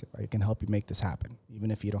like, hey, I can help you make this happen, even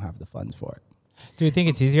if you don't have the funds for it. Do you think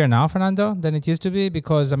it's easier now, Fernando, than it used to be?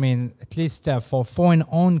 Because I mean, at least for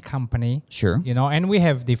foreign-owned company, Sure. you know, and we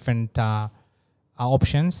have different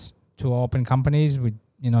options to open companies with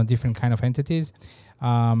different kind of entities.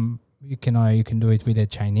 You can do it with a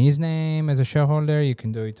Chinese name as a shareholder. You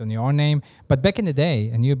can do it on your own name. But back in the day,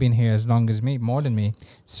 and you've been here as long as me, more than me,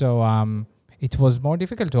 so it was more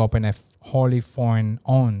difficult to open a wholly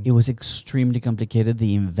foreign-owned. It was extremely complicated.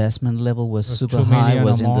 The investment level was Was super 2 high, million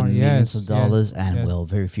was or in the more. millions Yes, of dollars, yes, and yes. well,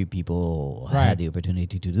 very few people Right. had the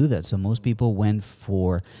opportunity to do that. So most people went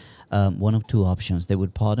for one of two options. They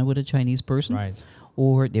would partner with a Chinese person, Right.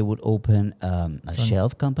 or they would open a China.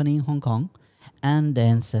 shelf company in Hong Kong, and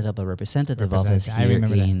then set up a representative office Representative. I here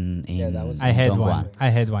remember that. in Yeah, that was- I had Dongguan. one. I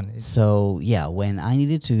had one. So yeah, when I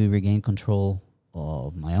needed to regain control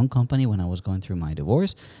of my own company when I was going through my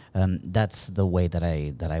divorce, that's the way that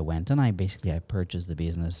I went, and I purchased the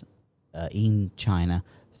business in China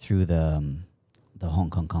through the Hong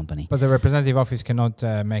Kong company. But the representative office cannot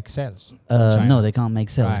make sales. in China. No, they can't make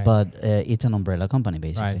sales, Right. but it's an umbrella company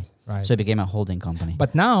basically. Right. Right. So it became a holding company.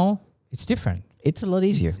 But now it's different. It's a lot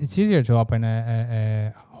easier. It's easier to open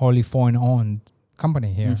a wholly foreign-owned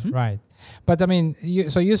company here, Mhm. right? But I mean,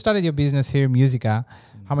 you started your business here, Musica,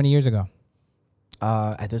 how many years ago?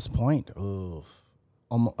 At this point, 4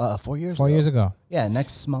 years 4 ago. years ago, Yeah,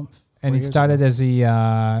 next month. and 4 it years started ago. as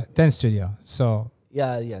a dance studio. So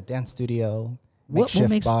Yeah, dance studio, What makeshift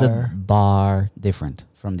makes bar. the bar different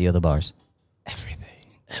from the other bars? Everything.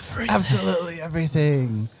 Absolutely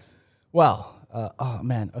everything. Well, oh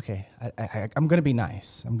man, okay. I'm gonna be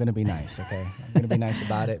nice. Okay. I'm gonna be nice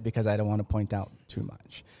about it because I don't want to point out too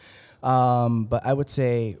much. But I would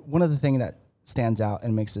say one of the things that stands out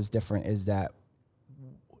and makes us different is that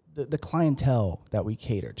the clientele that we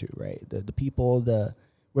cater to, right? The people,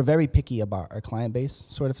 we're very picky about our client base,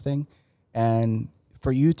 sort of thing. And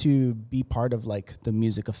for you to be part of like the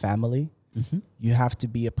Musica family, you have to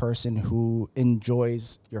be a person who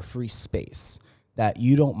enjoys your free space, that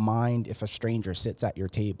you don't mind if a stranger sits at your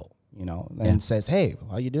table, and says, hey,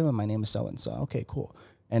 how you doing? My name is so-and-so. Okay, cool.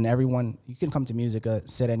 And everyone, you can come to Musica,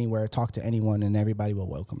 sit anywhere, talk to anyone, and everybody will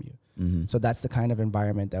welcome you. So that's the kind of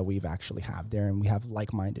environment that we've actually have there, and we have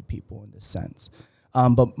like-minded people in this sense.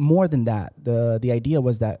 But more than that, the idea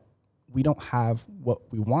was that we don't have what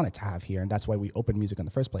we wanted to have here, and that's why we opened Musica in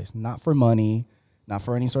the first place. Not for money, not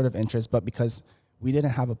for any sort of interest, but because we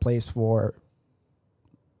didn't have a place for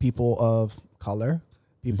people of color,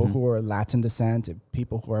 people who are Latin descent,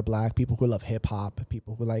 people who are black, people who love hip hop,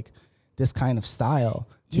 people who like this kind of style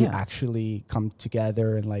to Yeah. actually come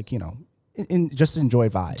together and like, just enjoy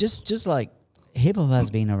vibes. Just like hip hop has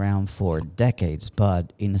been around for decades,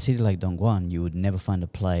 but in a city like Dongguan, you would never find a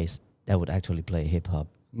place that would actually play hip hop.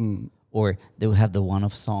 Or they would have the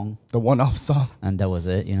one-off song, the one-off song. and that was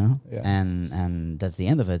it, Yeah. and that's the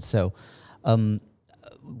end of it. So,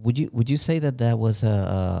 would you say that was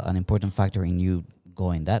an important factor in you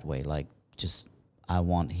going that way? Like, just I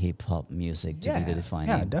want hip hop music to be the defining.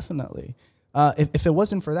 Yeah, definitely. If it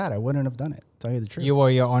wasn't for that, I wouldn't have done it. Tell you the truth. you were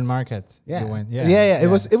your own market. Yeah. You went, It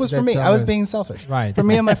was for That's me. I was always- being selfish. Right. For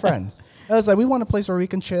me and my friends. I was like, we want a place where we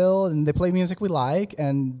can chill and they play music we like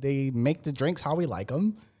and they make the drinks how we like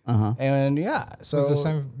them. And yeah, so It was the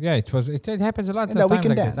same. Yeah, it happens a lot And of that we times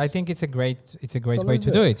can like this. I dance. think it's a great So way let's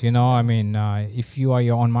to do do it. it. I mean, if you are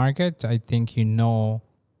your own market, I think you know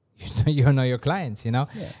your clients. Yeah.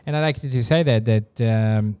 And I like to say that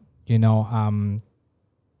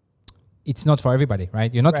it's not for everybody,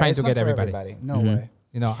 right? You're not Right, trying it's to not get for everybody. No way.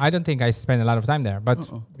 I don't think I spend a lot of time there, but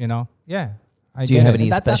yeah. I Do you get have it. any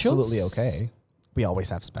And that's specials? absolutely okay. We always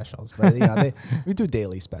have specials, but we do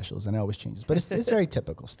daily specials and it always changes. But it's very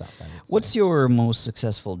typical stuff. I would say. What's your most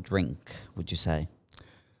successful drink? Would you say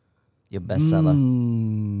your bestseller?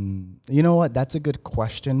 You know what? That's a good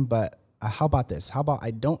question, but how about this? How about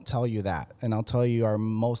I don't tell you that, and I'll tell you our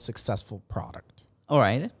most successful product. All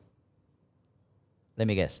right. Let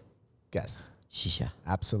me guess. Guess. Shisha.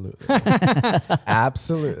 Absolutely.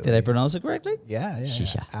 Absolutely. Did I pronounce it correctly? Yeah.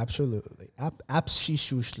 Shisha. Absolutely.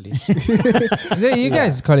 Absolutely. You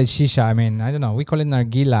guys call it shisha. I mean, I don't know. We call it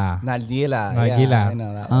nargila. Nargila. Nargila. Yeah, I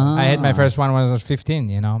know that one. I had my first one when I was 15,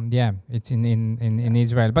 you know. Yeah, it's in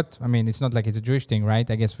Israel. But, I mean, it's not like it's a Jewish thing, right?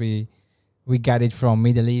 I guess we got it from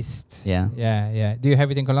Middle East. Yeah. Yeah. Do you have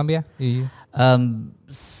it in Colombia? Do you?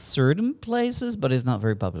 Certain places, but it's not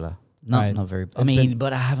very popular. Right. Not very. I It's mean, been-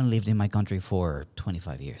 but I haven't lived in my country for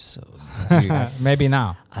 25 years, so Maybe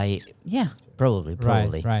now. probably.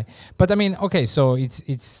 Right. But, I mean, okay, so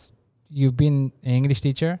it's you've been an English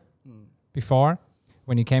teacher before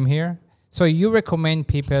when you came here. So you recommend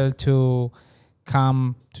people to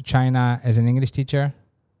come to China as an English teacher?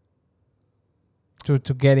 To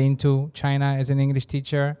get into China as an English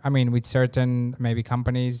teacher? I mean, with certain maybe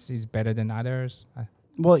companies is better than others.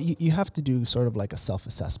 Well, you have to do sort of like a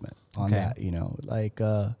self-assessment on Okay. that, you know. Like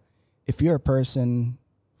if you're a person,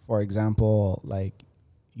 for example, like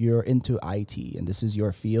you're into IT and this is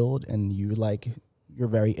your field and you're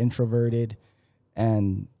very introverted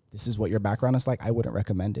and this is what your background is like, I wouldn't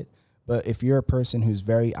recommend it. But if you're a person who's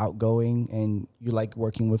very outgoing and you like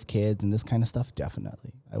working with kids and this kind of stuff,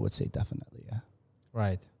 definitely. I would say definitely, yeah.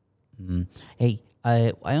 Right. Mm. Hey,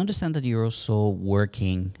 I understand that you're also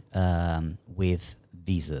working with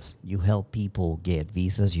visas. You help people get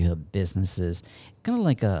visas. You help businesses, kind of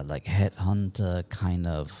like a headhunter kind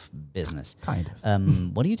of business. Kind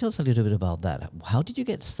of. Why don't you tell us a little bit about that? How did you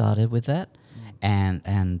get started with that? And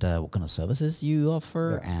what kind of services you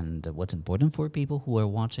offer, Yeah. and what's important for people who are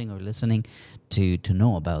watching or listening to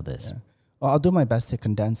know about this? Yeah. Well, I'll do my best to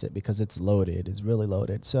condense it because it's loaded. It's really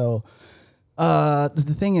loaded. So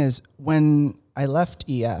the thing is, when I left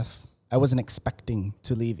EF, I wasn't expecting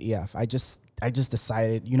to leave EF. I just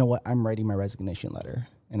decided, you know what, I'm writing my resignation letter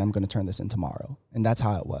and I'm going to turn this in tomorrow. And that's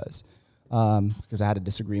how it was, because I had a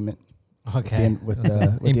disagreement Okay. with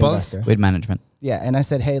the Impulse? investor. With management. Yeah, and I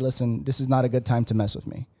said, hey, listen, this is not a good time to mess with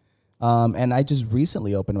me. And I just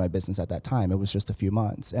recently opened my business at that time. It was just a few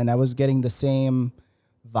months. And I was getting the same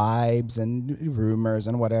vibes and rumors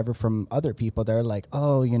and whatever from other people. They're like,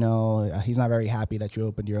 oh, you know, he's not very happy that you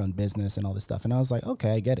opened your own business and all this stuff. And I was like,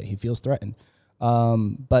 okay, I get it. He feels threatened.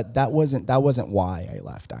 But that wasn't why I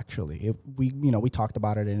left, actually. We talked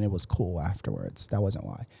about it and it was cool afterwards. That wasn't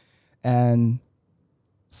why. And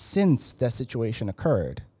since that situation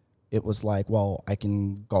occurred, it was like, well, I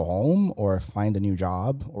can go home or find a new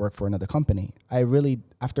job or work for another company. I really,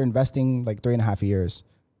 after investing like 3.5 years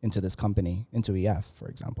into this company, into EF, for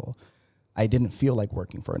example, I didn't feel like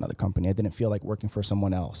working for another company. I didn't feel like working for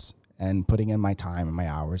someone else and putting in my time and my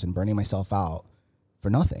hours and burning myself out for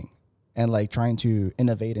nothing and like trying to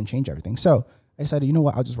innovate and change everything. So I decided, you know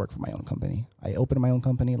what, I'll just work for my own company. I opened my own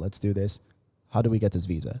company. Let's do this. How do we get this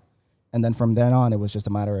visa? And then from then on, it was just a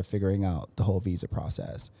matter of figuring out the whole visa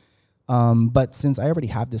process. But since I already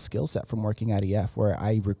have this skill set from working at EF where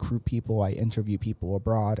I recruit people, I interview people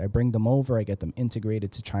abroad, I bring them over, I get them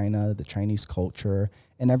integrated to China, the Chinese culture,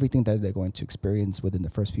 and everything that they're going to experience within the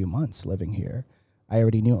first few months living here. I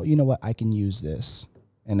already knew, you know what, I can use this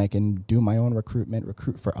and I can do my own recruit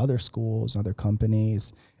for other schools, other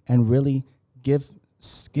companies, and really give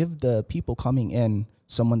the people coming in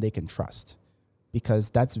someone they can trust, because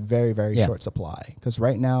that's very, very short supply. Because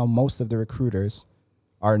right now, most of the recruiters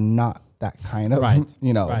are not that kind of, Right.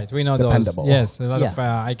 right. We know dependable. those. Yes, a lot Yeah. of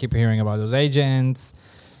I keep hearing about those agents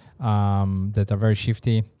that are very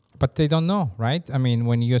shifty, but they don't know, right? I mean,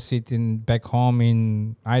 when you're sitting back home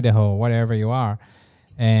in Idaho, whatever you are,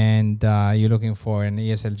 and you're looking for an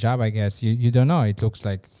ESL job, I guess you don't know. It looks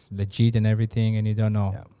like it's legit and everything, and you don't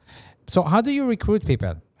know. Yeah. So how do you recruit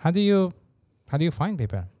people? How do you find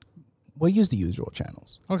people? We'll use the usual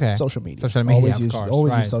channels. Okay, Social media. Social media, Always of use, course,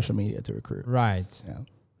 always right. use social media to recruit. right. Yeah.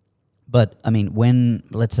 But I mean, when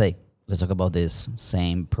let's talk about this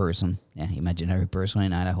same person, imaginary person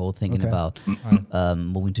in Idaho, thinking Okay. about Right.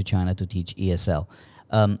 moving to China to teach ESL.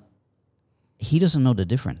 He doesn't know the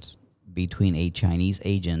difference between a Chinese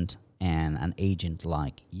agent and an agent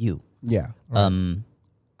like you. Yeah.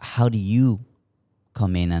 How do you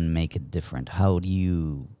come in and make it different? How do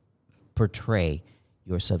you portray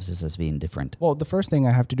your services as being different? Well, the first thing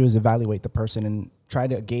I have to do is evaluate the person and try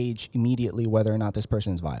to gauge immediately whether or not this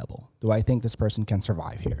person is viable. Do I think this person can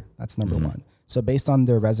survive here? That's number one. So based on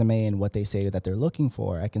their resume and what they say that they're looking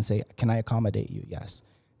for, I can say, can I accommodate you? Yes.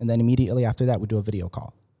 And then immediately after that, we do a video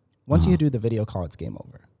call. Once you do the video call, it's game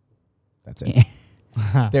over. That's it.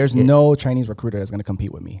 There's no Chinese recruiter that's going to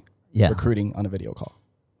compete with me Yeah. recruiting on a video call.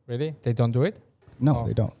 Really? They don't do it? No, Oh,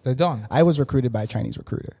 they don't. They don't. I was recruited by a Chinese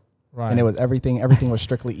recruiter, Right. and it was everything was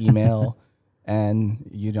strictly email, and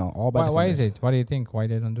all by the Why is fingers. it? What do you think? Why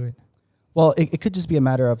they don't do it? Well, it could just be a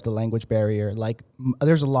matter of the language barrier. Like,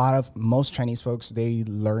 there's a lot of most Chinese folks, they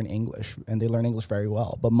learn English and they learn English very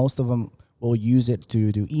well, but most of them will use it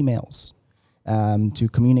to do emails, to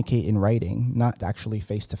communicate in writing, not actually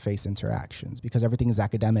face-to-face interactions, because everything is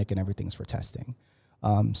academic and everything's for testing.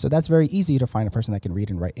 So that's very easy to find a person that can read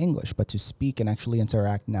and write English, but to speak and actually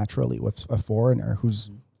interact naturally with a foreigner who's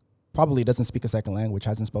probably doesn't speak a second language,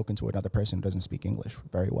 hasn't spoken to another person who doesn't speak English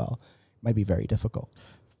very well, might be very difficult.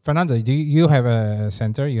 Fernando, do you have a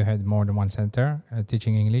center? You had more than one center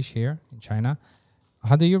teaching English here in China.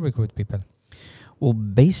 How do you recruit people? Well,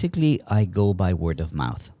 basically, I go by word of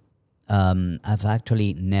mouth. I've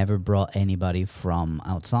actually never brought anybody from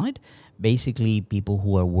outside. Basically, people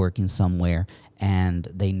who are working somewhere and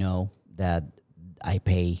they know that I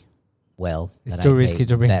pay well. It's that too I pay risky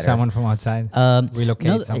to bring better. someone from outside. Relocate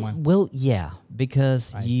No, someone. Well, yeah,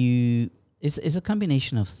 because Right. it's a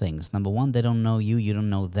combination of things. Number one, they don't know you, you don't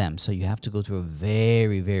know them. So you have to go through a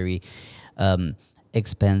very, very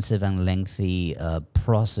expensive and lengthy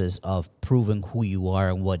process of proving who you are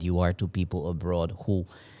and what you are to people abroad who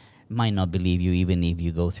might not believe you even if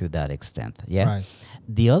you go through that extent. Yeah. Right.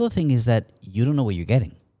 The other thing is that you don't know what you're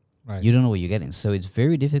getting. Right. You don't know what you're getting. So it's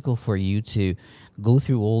very difficult for you to go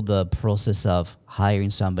through all the process of hiring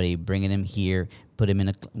somebody, bringing him here, put him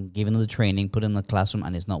giving him the training, put him in the classroom,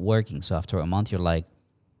 and it's not working. So after a month, you're like,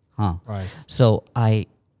 huh. Right. So I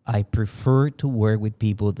prefer to work with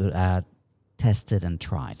people that are tested and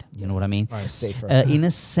tried. You know what I mean? Right. Safer. In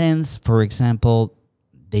a sense, for example,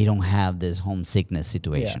 they don't have this homesickness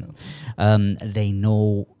situation. They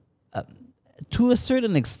know, to a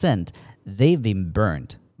certain extent, they've been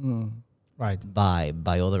burned Right. by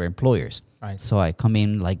other employers. Right. So I come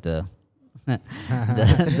in like the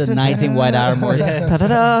the knight in white armor.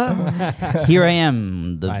 Ta-da-da. Here I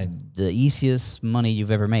am, Right. the easiest money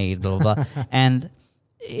you've ever made, blah, blah, blah. And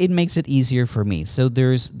it makes it easier for me. So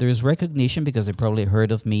there's recognition because they probably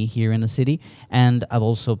heard of me here in the city, and I've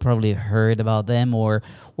also probably heard about them, or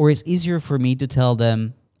it's easier for me to tell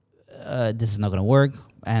them this is not going to work,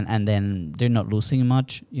 and then they're not losing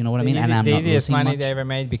much. You know what I mean? And I'm the not easiest losing money much. they ever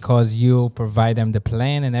made because you provide them the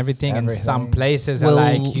plane and everything. And some Everything. places are Well-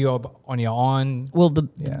 like you're on your own. Well, the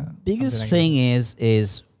Yeah. biggest Something like thing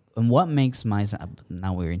is and what makes my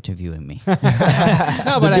now we're interviewing me. No,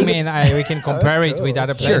 but I mean, we can compare it cool. with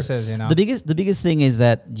other That's places, you know. The biggest thing is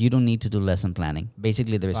that you don't need to do lesson planning.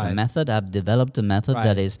 Basically, there is a Right. method. I've developed a method Right.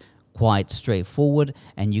 that is quite straightforward,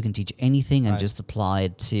 and you can teach anything and Right. just apply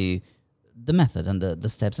it to the method and the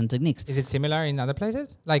steps and techniques. Is it similar in other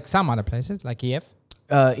places? Like some other places, like EF?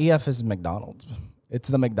 EF is McDonald's. It's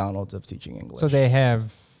the McDonald's of teaching English. So they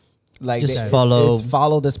have, like Just they- follow- it's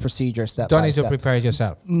follow this procedure step don't by need to step. prepare it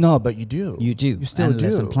yourself. No, but you do. You do. You still and do.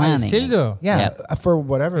 lesson planning. Still do. Yeah, for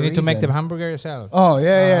whatever You need to make the reason. hamburger yourself. Oh yeah,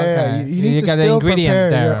 yeah, yeah. okay. You need You to got the still ingredients prepare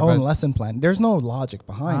there, your own but- lesson plan. There's no logic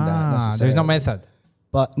behind that necessarily. There's no method.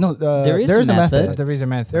 But no, There is there's a a method. method. There is a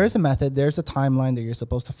method. There is a method. There's a timeline that you're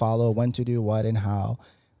supposed to follow, when to do what and how.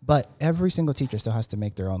 But every single teacher still has to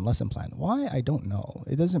make their own lesson plan. Why? I don't know.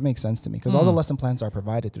 It doesn't make sense to me because all the lesson plans are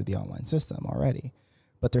provided through the online system already.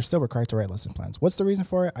 But they're still required to write lesson plans. What's the reason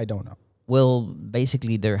for it? I don't know. Well,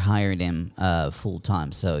 basically, they're hiring him full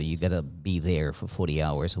time, so you gotta be there for 40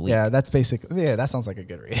 hours a week. Yeah, that's basic. Yeah, that sounds like a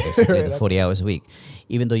good reason. Basically, the 40 hours a week.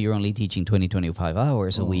 Even though you're only teaching 20, 25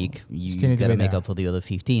 hours a week, you Still need to gotta be make there. up for the other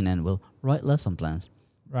 15, and we'll write lesson plans.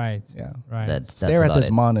 Right. Yeah. Right. That's Stare at about this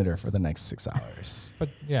it. monitor for the next 6 hours. But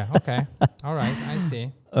yeah, okay. All right. I see.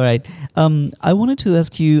 All right. I wanted to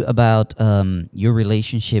ask you about your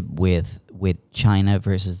relationship with China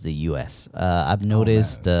versus the U.S. I've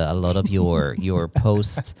noticed a lot of your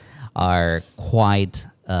posts are quite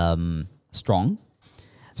strong.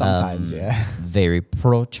 Sometimes, yeah. Very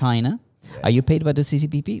pro-China. Are you paid by the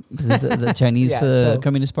CCPP? This is the Chinese Yeah, so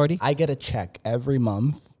Communist Party? I get a check every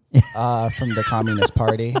month from the Communist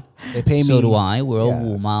Party. They pay me. So do I. We're all Yeah.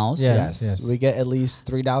 Wu Maos. Yes. Yes, we get at least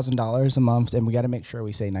 $3,000 a month, and we got to make sure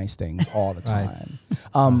we say nice things all the Right.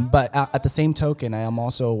 time. But at the same token, I am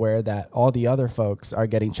also aware that all the other folks are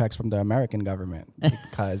getting checks from the American government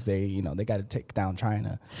because they got to take down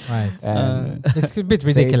China Right. and It's a bit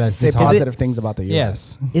ridiculous. Say this whole- positive things about the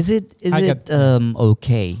Yes. U.S. Is it I get-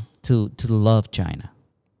 okay to love China?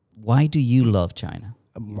 Why do you love China?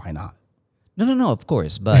 Why not? No, of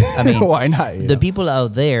course. But I mean, Why not? you the know? people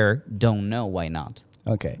out there don't know why not.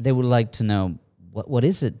 Okay. They would like to know what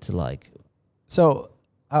is it to like. So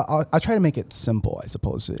I'll try to make it simple, I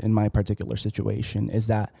suppose, in my particular situation, is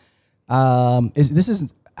that this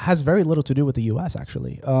is has very little to do with the U.S.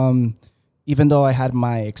 actually. Even though I had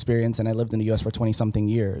my experience and I lived in the U.S. for 20 something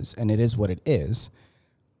years, and it is what it is.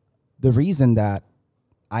 The reason that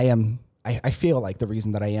I feel like the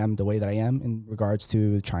reason that I am the way that I am in regards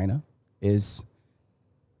to China is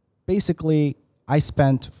basically I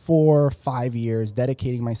spent 4 or 5 years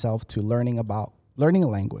dedicating myself to learning a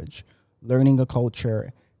language, learning a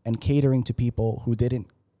culture, and catering to people who didn't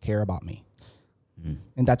care about me.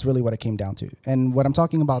 And that's really what it came down to. And what I'm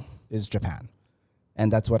talking about is Japan.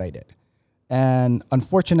 And that's what I did. And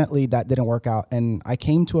unfortunately, that didn't work out. And I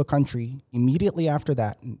came to a country immediately after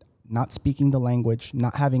that, not speaking the language,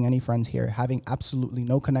 not having any friends here, having absolutely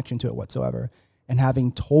no connection to it whatsoever, and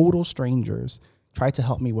having total strangers try to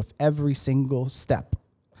help me with every single step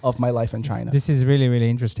of my life in China. This is really, really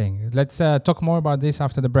interesting. Let's talk more about this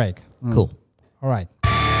after the break. Cool. All right.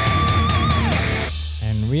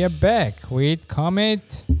 And we are back with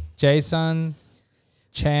Comet, Jason,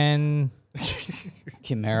 Chen,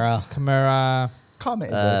 Chimera.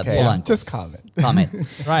 Comment is Polanco. okay. Just comment. Comment.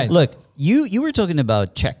 Right. Look, you were talking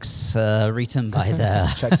about checks written by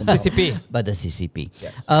the Checks and CCP. by the CCP.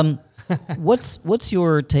 Yes. What's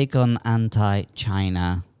your take on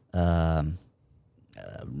anti-China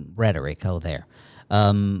rhetoric out there?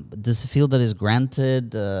 Does it feel that is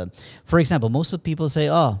granted? For example, most of people say,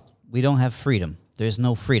 "Oh, we don't have freedom. There's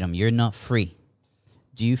no freedom. You're not free."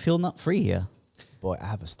 Do you feel not free here? Boy, I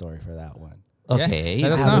have a story for that one. Okay,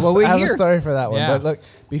 let us this know. is what we're I have here. a story for that one. Yeah. But look,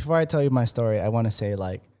 before I tell you my story, I want to say,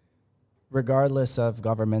 like, regardless of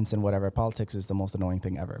governments and whatever, politics is the most annoying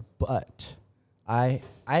thing ever. But I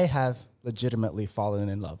have legitimately fallen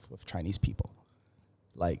in love with Chinese people.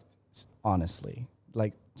 Like, honestly,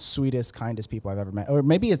 like sweetest, kindest people I've ever met. Or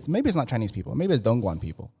maybe it's not Chinese people. Maybe it's Dongguan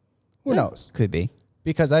people. Who knows? Could be.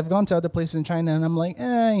 Because I've gone to other places in China and I'm like,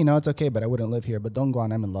 it's okay, but I wouldn't live here. But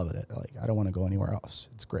Dongguan, I'm in love with it. Like, I don't want to go anywhere else.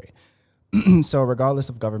 It's great. So regardless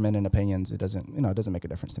of government and opinions, it doesn't make a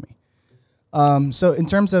difference to me. So in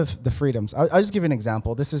terms of the freedoms, I'll just give you an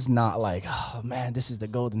example. This is not like, oh man, this is the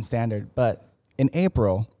golden standard. But in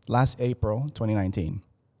last April, 2019,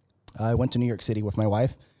 I went to New York City with my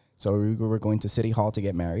wife. So we were going to City Hall to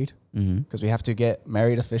get married because we have to get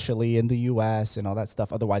married officially in the U.S. and all that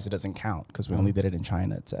stuff. Otherwise, it doesn't count because we only did it in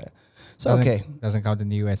China. Doesn't count in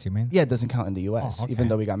the US, you mean? Yeah, it doesn't count in the U.S. Oh, okay. Even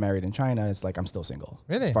though we got married in China, it's like I'm still single.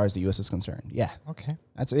 Really? As far as the U.S. is concerned. Yeah. Okay.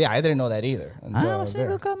 I didn't know that either. until I I'm a was there.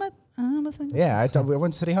 single comment. I'm a single. Yeah, I thought we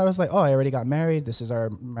went to City Hall. I was like, oh, I already got married. This is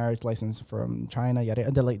our marriage license from China. Yada.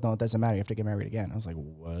 And they're like, no, it doesn't matter. You have to get married again. I was like,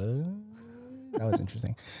 what? That was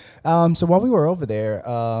interesting. So while we were over there,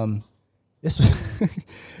 this was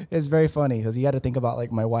it's very funny because you got to think about like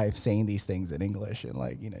my wife saying these things in English and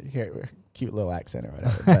like hear a cute little accent or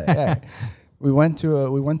whatever. But yeah, we went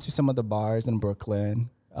to some of the bars in Brooklyn,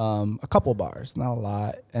 a couple bars, not a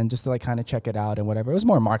lot, and just to like kind of check it out and whatever. It was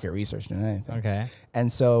more market research than anything. Okay. And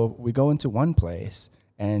so we go into one place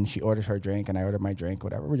and she orders her drink and I ordered my drink,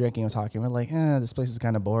 whatever. We're drinking and talking. We're like, this place is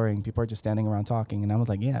kind of boring. People are just standing around talking. And I was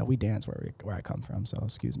like, yeah, we dance where I come from. So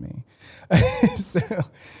excuse me. So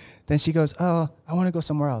then she goes, oh, I want to go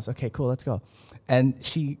somewhere else. Okay, cool. Let's go. And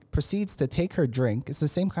she proceeds to take her drink. It's the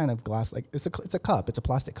same kind of glass. Like it's a cup. It's a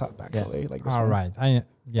plastic cup actually. Like this All one. right. And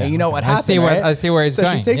you know what I happened, see right? I see where it's so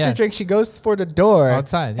going. she takes her drink. She goes for the door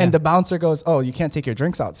Outside, yeah. and the bouncer goes, "Oh, you can't take your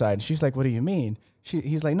drinks outside." And she's like, "What do you mean?"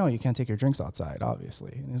 He's like, "No, you can't take your drinks outside,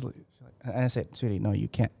 obviously." And I said, "Sweetie, no, you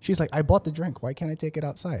can't." She's like, "I bought the drink. Why can't I take it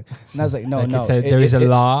outside?" And I was like, "No, Like no. there is a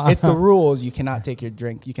law. It's the rules. You cannot take your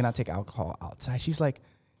drink. You cannot take alcohol outside." She's like,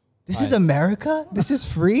 "This is America. This is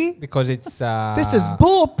free. Because it's This is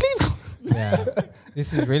bull." Please. yeah.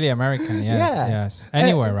 This is really American. Yes. Yeah. Yes.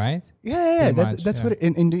 Anywhere, right? Yeah, Pretty much, that's yeah.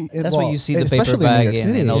 what That's why you see the paper especially in New bag York in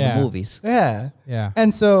City. all Yeah. the movies. Yeah. Yeah.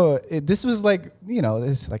 And so this was like,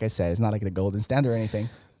 this, like I said, it's not like the golden standard or anything.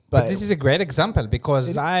 But this is a great example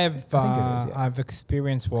because I think it is, yeah. I've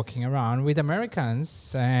experienced walking around with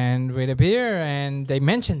Americans and with a beer, and they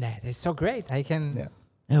mentioned that it's so great. I can. Yeah.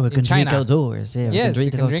 Yeah, we can drink China. outdoors. Yeah, we Yes, can drink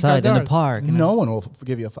you can drink outside in the outdoors. park. No one will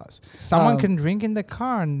give you a fuss. Someone can drink in the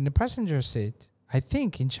car in the passenger seat. I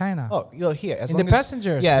think in China. Oh, you'll hear as In long the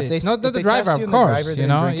passenger yeah, seat. if they Not if the they driver, text of you and the course, driver you didn't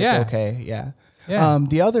know, drink, yeah. it's okay. Yeah. Yeah.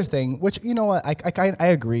 The other thing, which you know what, I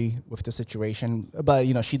agree with the situation, but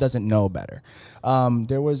she doesn't know better.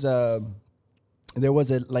 There was a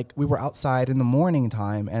like we were outside in the morning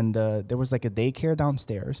time, and there was like a daycare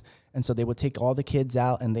downstairs, and so they would take all the kids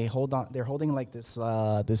out, and they're holding like this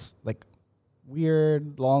like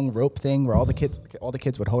weird long rope thing where all the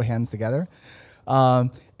kids would hold hands together.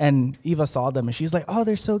 And Eva saw them and she's like, "Oh,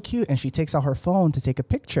 they're so cute." And she takes out her phone to take a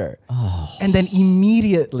picture. Oh. And then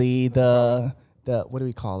immediately what do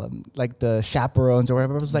we call them? Like the chaperones or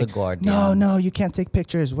whatever. It was The like, no, guardians. no, you can't take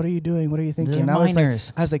pictures. What are you doing? What are you thinking? The And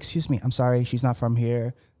minors. I was like, excuse me, I'm sorry, she's not from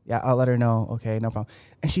here. Yeah, I'll let her know. Okay, no problem.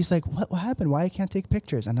 And she's like, what happened? Why I can't take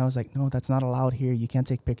pictures? And I was like, no, that's not allowed here. You can't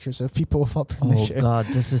take pictures of people without Oh permission. God,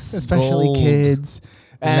 this is Especially gold. kids.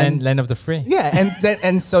 And Land of the free. yeah,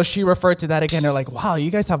 and so she referred to that again. They're like, wow,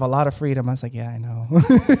 you guys have a lot of freedom. I was like, yeah, I know.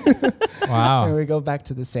 Wow. And we go back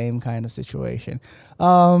to the same kind of situation.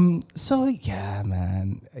 So yeah,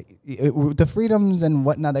 man, the freedoms and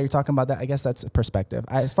whatnot that you're talking about, that I guess that's a perspective.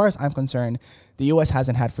 As far as I'm concerned, the U.S.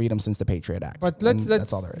 hasn't had freedom since the Patriot Act. But And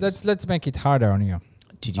that's all there is. let's make it harder on you.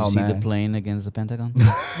 Did you Oh, see the man. plane against the Pentagon?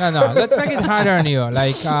 No, let's make it harder on you.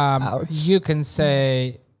 Like Ouch. you can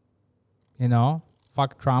say,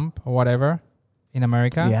 fuck Trump or whatever in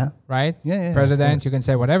America. Yeah. Right? Yeah, of President, course. you can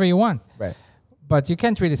say whatever you want. Right. But you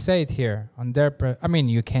can't really say it here on their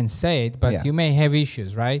you can say it, but Yeah. you may have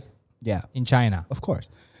issues, right? Yeah, In China. of course.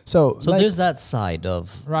 So So like, there's that side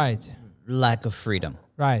of Right. lack of freedom.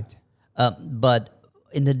 Right. But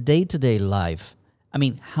in the day-to-day life, I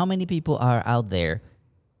mean, how many people are out there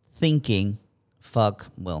thinking, "Fuck,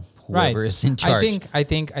 well, whoever is in charge"? I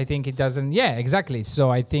think it doesn't. Yeah, exactly.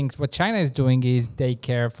 So I think what China is doing is they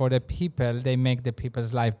care for the people. They make the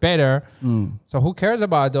people's life better. So who cares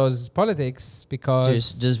about those politics?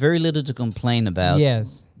 Because There's very little to complain about.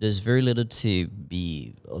 yes, There's very little to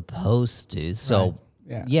be opposed to. So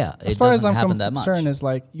Right. yeah. it As far as doesn't I'm happen that concerned, much. is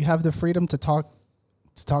like you have the freedom to talk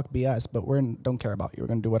BS, but don't care about you. We're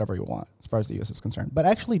gonna do whatever you want as far as the U.S. is concerned. But I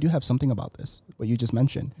actually do have something about this. What you just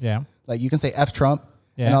mentioned. yeah, Like you can say F Trump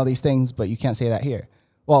and Yeah. all these things, but you can't say that here.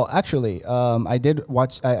 Well, actually, I did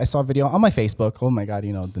watch. I saw a video on my Facebook. Oh my God,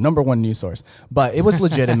 the number one news source. But it was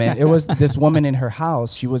legitimate. It was this woman in her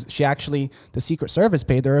house. She actually, the Secret Service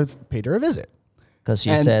paid her a visit. Because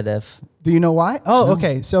she and- said if Do you know why? Oh,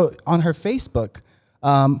 okay. So on her Facebook,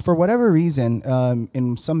 for whatever reason,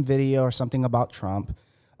 in some video or something about Trump,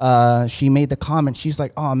 she made the comment. She's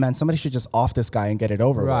like, "Oh man, somebody should just off this guy and get it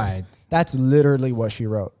over Right. with." That's literally what she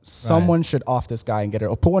wrote. Someone should off this guy and get it,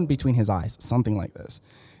 or put one between his eyes, something like this.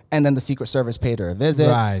 And then the Secret Service paid her a visit,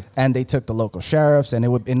 Right. and they took the local sheriffs, and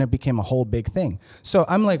it became a whole big thing. So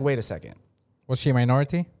I'm like, wait a second. was she a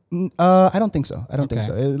minority? I don't think so. I don't think Okay.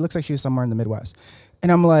 so. It looks like she was somewhere in the Midwest.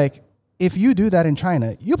 And I'm like, if you do that in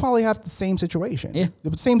China, you probably have the same situation. Yeah.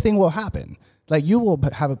 The same thing will happen. Like you will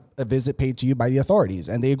have a visit paid to you by the authorities,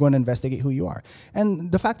 and they're going to investigate who you are. And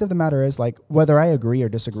the fact of the matter is, like, whether I agree or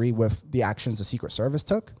disagree with the actions the Secret Service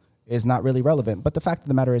took is not really relevant. But the fact of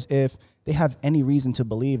the matter is, if they have any reason to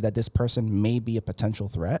believe that this person may be a potential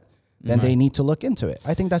threat, then they need to look into it.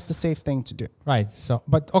 I think that's the safe thing to do. Right. So,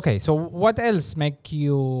 but okay. So, what else make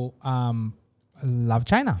you love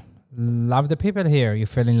China? Love the people here. You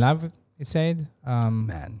fell in love. You said.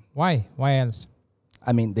 Man, Why? Why else?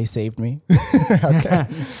 I mean, they saved me.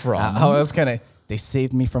 from How else can I? They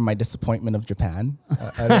saved me from my disappointment of Japan. I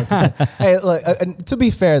don't know what to say. Hey, look. And to be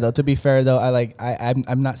fair though,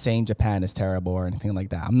 I'm not saying Japan is terrible or anything like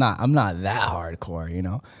that. I'm not that hardcore.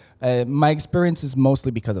 My experience is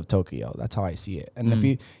mostly because of Tokyo. That's how I see it. And if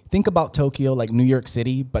you think about Tokyo, like New York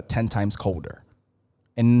City, but 10 times colder,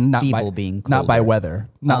 and not People by being not by colder. weather,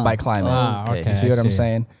 not Oh. by climate. okay. You see I what I'm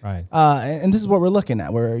saying? Right. And this is what we're looking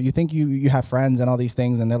at, where you think you have friends and all these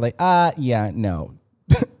things, and they're like, yeah, no,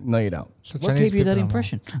 no, you don't. So what gave you that people are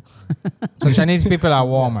impression? So Chinese people are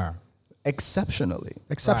warmer. Exceptionally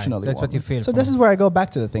That's warm. what you feel So from this it. is where I go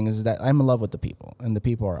back to the thing is that I'm in love with the people, and the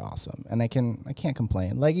people are awesome, and I can't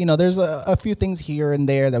complain. Like there's a few things here and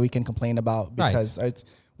there that we can complain about Right. because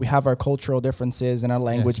we have our cultural differences and our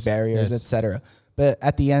language Yes, barriers, yes. etc. But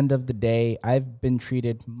at the end of the day, I've been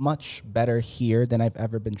treated much better here than I've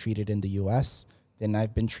ever been treated in the U.S. than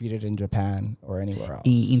I've been treated in Japan or anywhere else.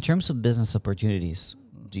 In terms of business opportunities,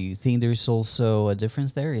 do you think there's also a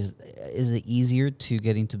difference there? Is it easier to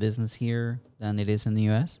get into business here than it is in the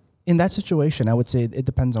U.S.? In that situation, I would say it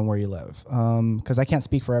depends on where you live, because I can't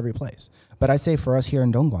speak for every place. But I say for us here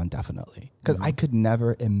in Dongguan, definitely, because I could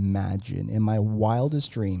never imagine in my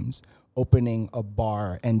wildest dreams opening a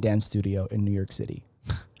bar and dance studio in New York City.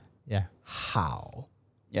 Yeah. How?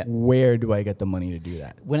 Yeah. Where do I get the money to do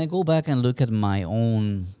that? When I go back and look at my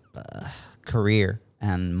own career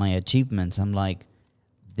and my achievements, I'm like,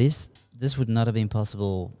 this would not have been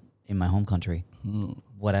possible in my home country.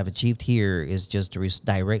 What I've achieved here is just a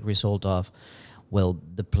direct result of,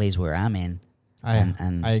 the place where I'm in.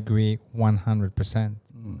 And I agree 100%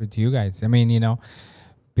 with you guys. I mean,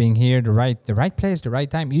 being here, the right place, the right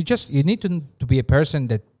time. You need to be a person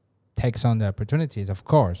that takes on the opportunities, of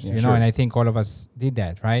course. Yeah, And I think all of us did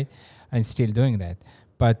that, right? And still doing that.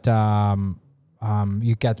 But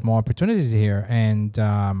you get more opportunities here. And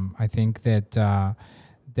I think that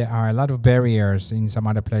there are a lot of barriers in some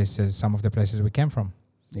other places, some of the places we came from.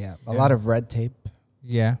 Yeah, a lot of red tape.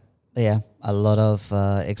 Yeah. Yeah, a lot of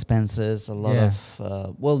expenses, a lot Yeah.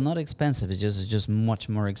 of well, not expensive. It's just much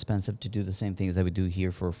more expensive to do the same things that we do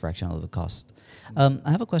here for a fraction of the cost. I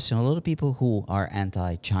have a question. A lot of people who are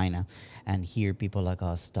anti-China and hear people like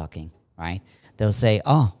us talking, right? They'll say,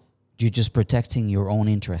 "Oh, you're just protecting your own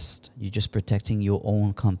interest. You're just protecting your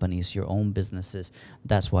own companies, your own businesses.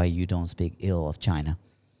 That's why you don't speak ill of China."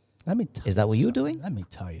 Let me. Is that what you're doing? Let me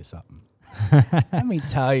tell you something. Let me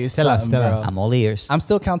tell you Tell us, something, tell bro. us. I'm all ears. I'm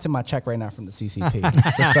still counting my check right now from the CCP,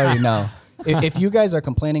 just so you know. If you guys are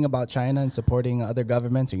complaining about China and supporting other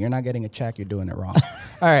governments and you're not getting a check, you're doing it wrong.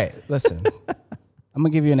 All right, listen. I'm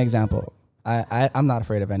going to give you an example. I'm not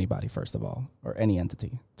afraid of anybody, first of all, or any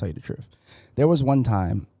entity, to tell you the truth. There was one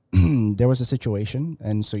time, there was a situation,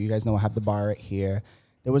 and so you guys know I have the bar right here.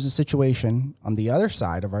 There was a situation on the other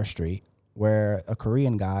side of our street where a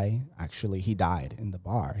Korean guy, actually, he died in the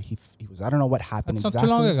bar. He was, I don't know what happened That's exactly.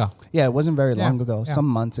 not too long ago. Yeah, it wasn't very Yeah, long ago, yeah. some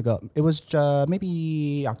months ago. It was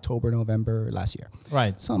maybe October, November last year,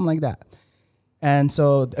 Right. something like that. And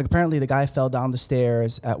so apparently the guy fell down the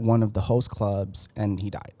stairs at one of the host clubs and he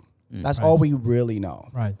died. That's all we really know.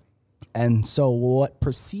 Right. And so what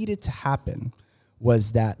proceeded to happen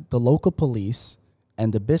was that the local police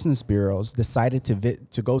and the business bureaus decided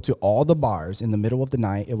to go to all the bars in the middle of the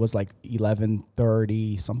night. It was like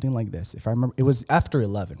 11:30, something like this. If I remember, it was after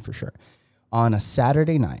 11 for sure, on a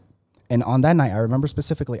Saturday night. And on that night, I remember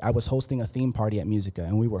specifically, I was hosting a theme party at Musica,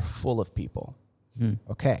 and we were full of people.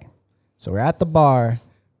 Okay, so we're at the bar,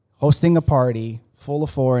 hosting a party full of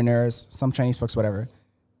foreigners, some Chinese folks, whatever,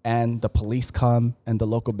 and the police come and the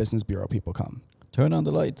local business bureau people come. Turn on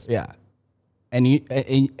the lights. Yeah, and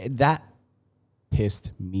that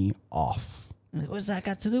pissed me off. What's that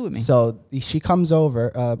got to do with me? So she comes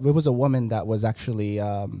over. It was a woman that was actually,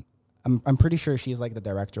 I'm pretty sure she's like the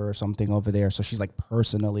director or something over there. So she's like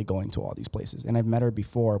personally going to all these places. And I've met her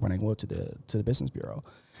before when I go to the business bureau.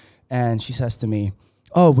 And she says to me,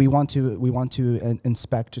 "Oh, we want to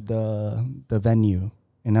inspect the venue."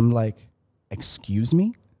 And I'm like, "Excuse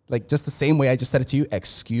me?" Like just the same way I just said it to you.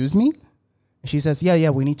 "Excuse me?" And she says, "Yeah,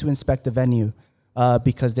 we need to inspect the venue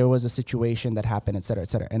because there was a situation that happened, et cetera, et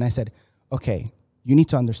cetera." And I said, "Okay, you need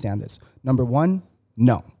to understand this. Number one,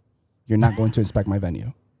 no, you're not going to inspect my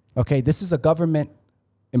venue. Okay, this is a government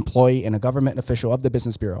employee and a government official of the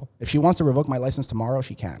business bureau. If she wants to revoke my license tomorrow,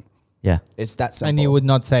 she can. Yeah. It's that simple." And you would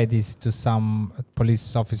not say this to some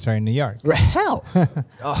police officer in New York. Hell.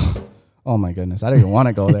 Oh my goodness. I don't even want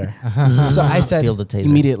to go there. So I said Feel the taser.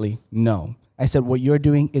 immediately, no. I said, what you're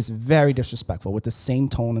doing is very disrespectful with the same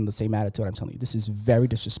tone and the same attitude. I'm telling you, this is very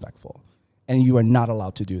disrespectful. And you are not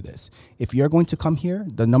allowed to do this. If you're going to come here,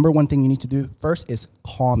 the number one thing you need to do first is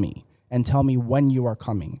call me and tell me when you are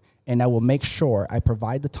coming. And I will make sure I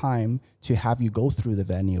provide the time to have you go through the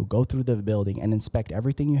venue, go through the building and inspect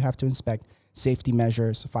everything you have to inspect, safety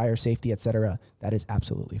measures, fire safety, etc. That is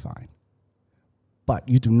absolutely fine. But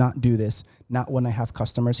you do not do this, not when I have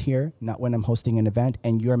customers here, not when I'm hosting an event,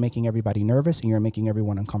 and you're making everybody nervous and you're making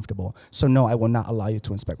everyone uncomfortable. So no, I will not allow you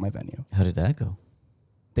to inspect my venue. How did that go?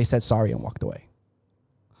 They said sorry and walked away.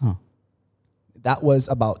 Huh. That was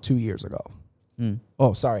about 2 years ago.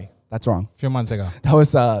 Oh, sorry. That's wrong. A few months ago. That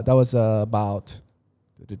was about,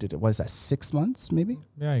 what is that, 6 months maybe?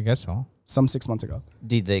 Yeah, I guess so. Some 6 months ago.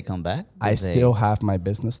 Did they come back? I still have my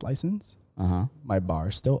business license. Uh-huh. My bar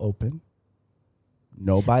is still open.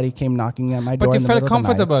 Nobody came knocking at my door. But you in the felt middle of the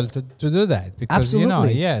night. comfortable to do that because, you know,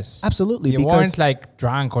 Absolutely. yes. Absolutely. You because weren't like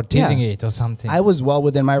drunk or teasing Yeah. it or something. I was well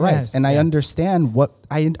within my rights, Yes, and I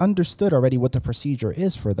yeah. understood already what the procedure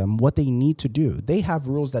is for them, what they need to do. They have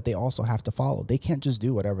rules that they also have to follow. They can't just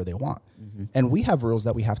do whatever they want. And we have rules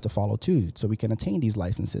that we have to follow too, so we can attain these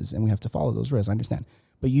licenses, and we have to follow those rules. I understand.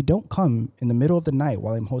 But you don't come in the middle of the night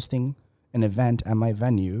while I'm hosting an event at my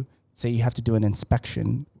venue, say you have to do an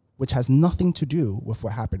inspection, which has nothing to do with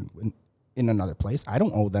what happened in another place. I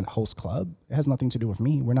don't owe that host club. It has nothing to do with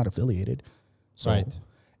me. We're not affiliated. So, Right.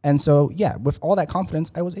 And so, yeah, with all that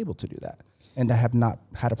confidence, I was able to do that. And I have not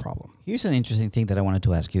had a problem. Here's an interesting thing that I wanted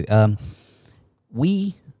to ask you.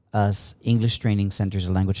 We, as English training centers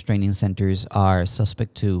or language training centers, are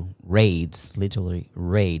suspect to raids, literally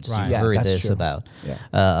raids. Right. You've Yeah, heard that's this true.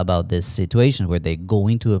 about this situation where they go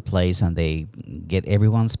into a place and they get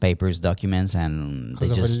everyone's papers, documents, and they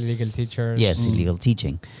because of just illegal teachers. yes, illegal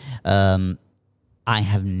teaching. I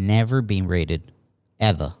have never been raided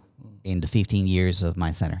ever in the 15 years of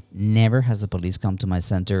my center. Never has the police come to my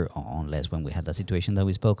center, unless when we had the situation that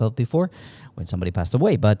we spoke of before, when somebody passed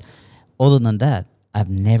away. But Other than that, I've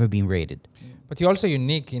never been raided. But you're also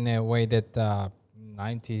unique in a way that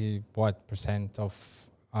 90% of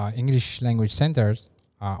English language centers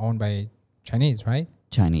are owned by Chinese, right?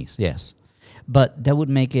 Chinese, yes. But that would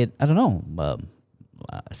make it, I don't know,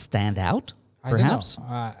 stand out, perhaps.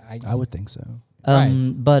 I don't know. I would think so.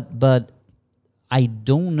 Right. But I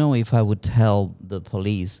don't know if I would tell the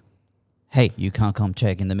police, hey, you can't come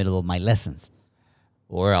check in the middle of my lessons,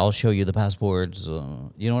 or I'll show you the passports.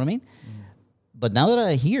 You know what I mean? But now that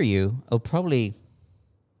I hear you, I'll probably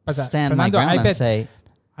But, stand Fernando, my ground and say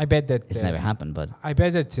I bet that it's never happened. But I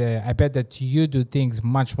bet that you do things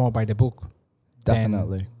much more by the book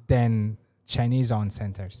Definitely. than Chinese-owned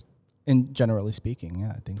centers, In generally speaking,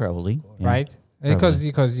 yeah, I think so. probably, yeah. right? Because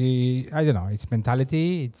you, I don't know, it's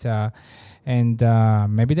mentality. It's and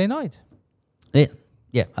maybe they know it.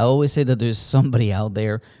 Yeah. I always say that there's somebody out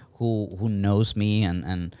there who knows me,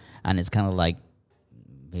 and it's kind of like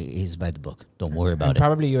he's by the book. Don't worry about And it.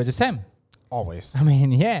 probably you're the same. Always. I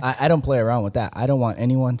mean, yeah. I don't play around with that. I don't want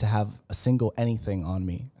anyone to have a single anything on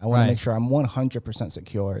me. I want Right. to make sure I'm 100%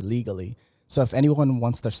 secure legally. So if anyone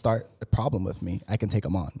wants to start a problem with me, I can take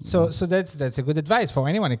them on. So that's a good advice for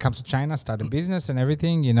anyone. It comes to China, start a business and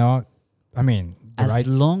everything. You know, I mean, the As right.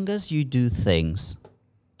 long as you do things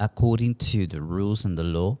according to the rules and the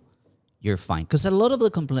law, you're fine. Because a lot of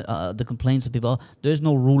the complaints of people, there's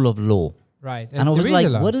no rule of law. Right. And I was there is a like,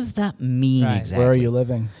 lot. what does that mean Right. exactly? where are you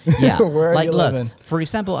living? Yeah. Where are like, you look, living? for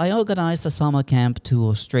example, I organized a summer camp to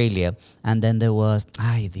Australia, and then there was,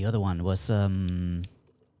 the other one was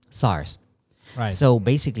SARS. Right. So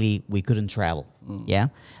basically, we couldn't travel. Yeah.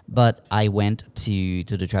 But I went to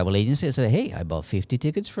the travel agency. I said, hey, I bought 50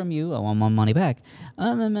 tickets from you. I want my money back.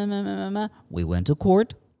 We went to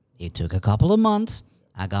court. It took a couple of months.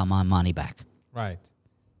 I got my money back. Right.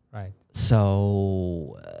 Right.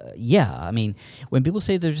 So, yeah, I mean, when people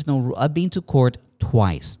say there's no rule, I've been to court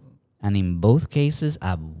twice. And in both cases,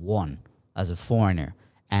 I've won as a foreigner.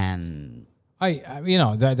 And You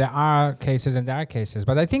know, there are cases and there are cases,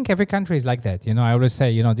 but I think every country is like that. You know, I always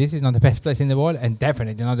say, you know, this is not the best place in the world, and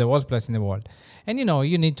definitely not the worst place in the world. And you know,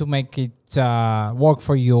 you need to make it work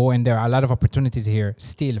for you, and there are a lot of opportunities here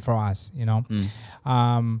still for us. You know,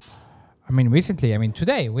 I mean,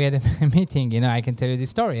 today we had a meeting. You know, I can tell you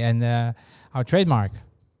this story, and our trademark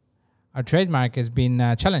has been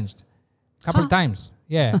challenged a couple of times.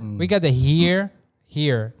 Yeah, we got the here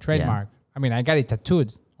trademark. I mean, I got it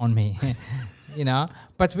tattooed on me. You know,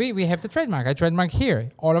 but we have the trademark. I trademark here,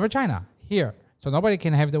 all over China, here. So nobody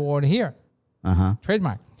can have the word here,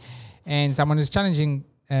 trademark. And someone is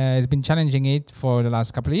has been challenging it for the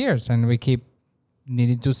last couple of years. And we keep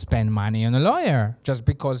needing to spend money on a lawyer just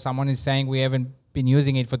because someone is saying we haven't been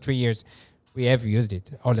using it for 3 years. We have used it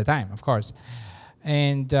all the time, of course.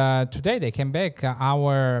 And today they came back,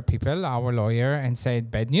 our people, our lawyer, and said,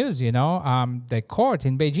 bad news, you know, the court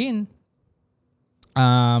in Beijing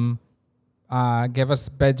gave us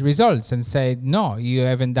bad results and said, no, you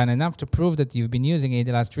haven't done enough to prove that you've been using it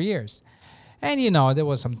the last 3 years. And, you know, there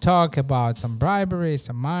was some talk about some bribery,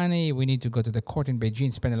 some money. We need to go to the court in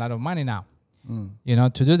Beijing, spend a lot of money now, you know,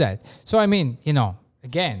 to do that. So, I mean, you know,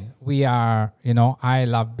 again, we are, you know, I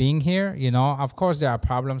love being here. You know, of course, there are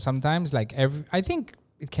problems sometimes. Like I think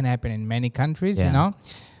it can happen in many countries, you know.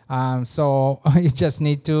 So you just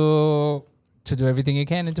need to do everything you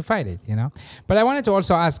can and to fight it, you know. But I wanted to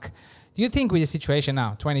also ask, do you think with the situation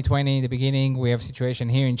now, 2020, in the beginning, we have situation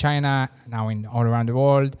here in China, now in all around the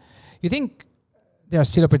world, you think there are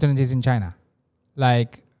still opportunities in China?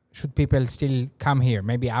 Like, should people still come here?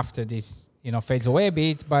 Maybe after this, you know, fades away a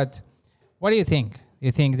bit, but what do you think?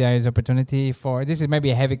 You think there is opportunity for, this is maybe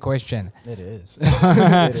a heavy question. It is.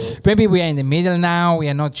 It is. Maybe we are in the middle now, we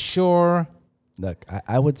are not sure. Look,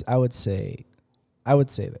 I would say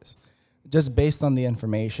this, just based on the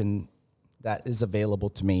information that is available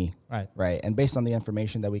to me, right, and based on the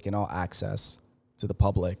information that we can all access to the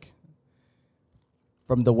public,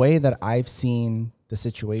 from the way that I've seen the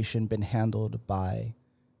situation been handled by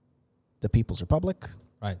the People's Republic,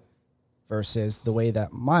 Right. versus the way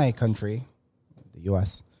that my country, the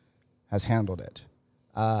U.S., has handled it.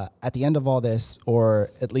 At the end of all this, or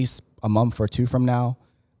at least a month or two from now,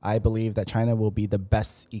 I believe that China will be the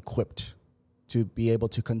best equipped to be able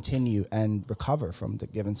to continue and recover from the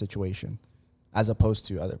given situation, as opposed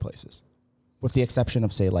to other places, with the exception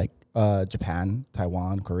of, say, like Japan,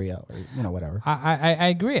 Taiwan, Korea, or, you know, whatever. I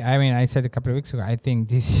agree. I mean, I said a couple of weeks ago, I think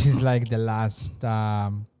this is like the last,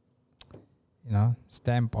 you know,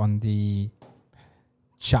 stamp on the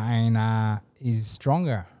China is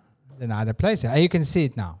stronger than other places. You can see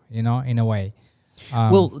it now, you know, in a way.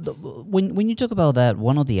 well, when you talk about that,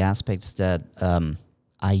 one of the aspects that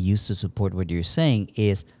I used to support what you're saying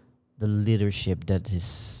is the leadership that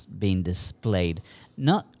is being displayed,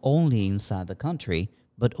 not only inside the country,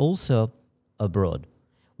 but also abroad.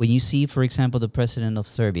 When you see, for example, the president of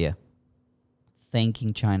Serbia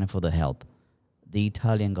thanking China for the help, the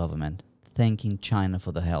Italian government thanking China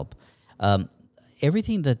for the help,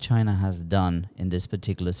 everything that China has done in this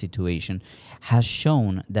particular situation has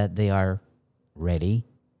shown that they are ready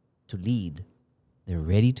to lead. They're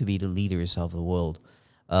ready to be the leaders of the world.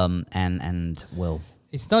 And well,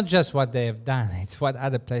 It's not just what they have done; it's what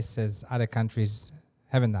other places, other countries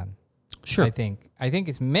haven't done. sure. I think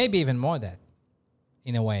it's maybe even more that,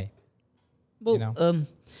 in a way. Well, you know?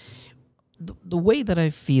 The way that I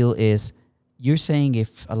feel is you're saying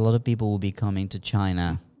if a lot of people will be coming to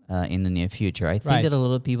China in the near future. I think Right. that a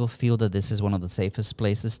lot of people feel that this is one of the safest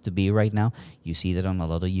places to be right now. You see that on a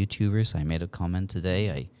lot of YouTubers. I made a comment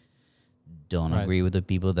today. I don't Right. agree with the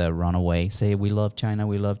people that run away, say we love China,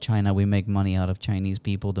 we make money out of Chinese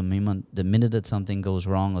people. The minute that something goes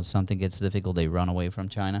wrong or something gets difficult, they run away from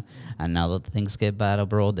China. And now that things get bad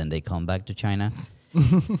abroad, then they come back to China.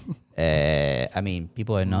 I mean,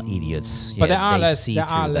 people are not idiots. But Yeah, they there see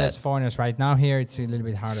are through less that. foreigners right now here. It's a little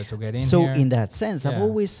bit harder to get in So here. in that sense, I've Yeah.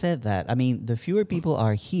 always said that. I mean, the fewer people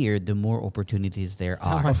are here, the more opportunities there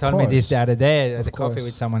Someone are. Of told me this the course. other day at Of the coffee course.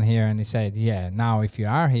 with someone here, and he said, "Yeah, now if you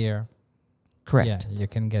are here, Correct. yeah, you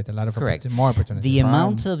can get a lot of Correct. more opportunities." The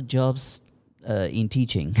amount of jobs in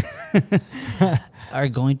teaching are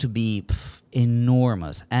going to be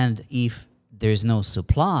enormous. And if there's no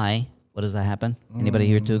supply, what does that happen? Anybody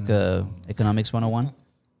here took Economics 101?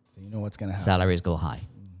 You know what's gonna happen. Salaries go high.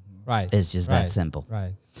 right, It's just right, that simple.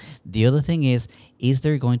 right? The other thing is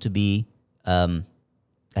there going to be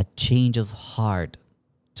a change of heart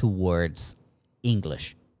towards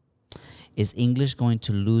English? Is English going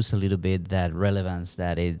to lose a little bit that relevance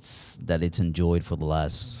that it's enjoyed for the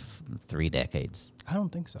last 3 decades? I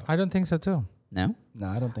don't think so. I don't think so too. No? No,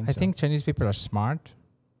 I don't think I so. think Chinese people are smart,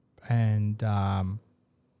 and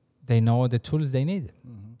they know the tools they need.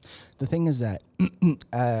 The thing is that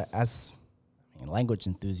as a language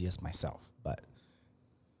enthusiast myself, but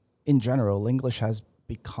in general, English has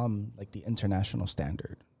become like the international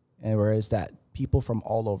standard. And whereas that people from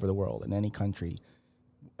all over the world in any country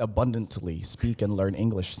abundantly speak and learn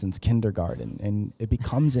English since kindergarten, and it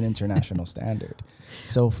becomes an international standard.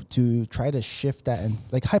 So to try to shift that, and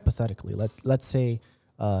like hypothetically, let's say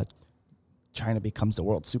China becomes the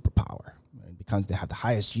world superpower, because they have the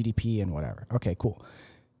highest GDP and whatever. Okay, cool.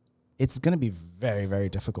 It's going to be very, very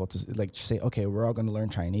difficult to like say, okay, we're all going to learn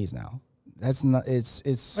Chinese now. That's not.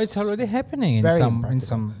 It's already happening in very some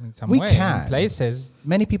impractical. way. We can. In places.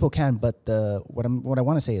 Many people can, but what I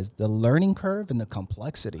want to say is the learning curve and the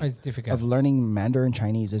complexity It's difficult. of learning Mandarin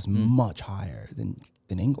Chinese is much higher than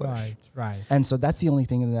English. Right. And so that's the only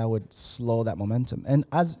thing that would slow that momentum. And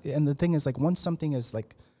the thing is, like, once something is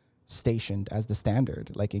like stationed as the standard,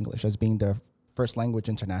 like English as being the first language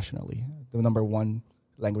internationally, the number one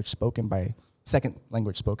language spoken by, second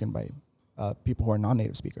language spoken by people who are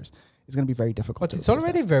non-native speakers, it's going to be very difficult. But to it's replace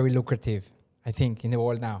already that. very lucrative, I think, in the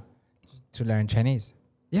world now to learn Chinese.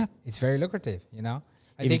 Yeah. It's very lucrative, you know.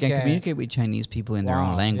 I If you think can communicate with Chinese people in their own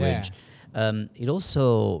wow, language, it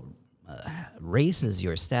also raises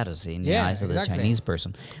your status in the Yeah, eyes of exactly. the Chinese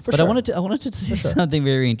person. For But sure. I wanted to say sure. something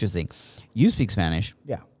very interesting. You speak Spanish.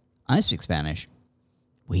 Yeah. I speak Spanish.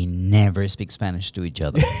 We never speak Spanish to each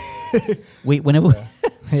other. Whenever.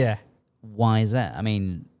 yeah. Why is that? I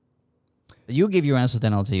mean, you give your answer,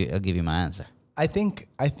 then I'll give you my answer. I think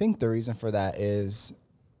the reason for that is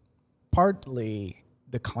partly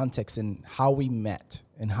the context in how we met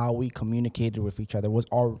and how we communicated with each other was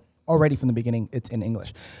already from the beginning. It's in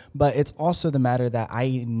English, but it's also the matter that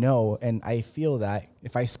I know and I feel that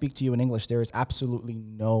if I speak to you in English, there is absolutely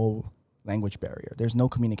no language barrier. There's no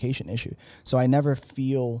communication issue. So I never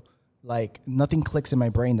feel like nothing clicks in my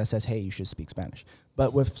brain that says, "Hey, you should speak Spanish."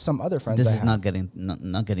 But with some other friends, This I is have-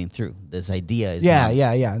 not getting through. This idea is Yeah,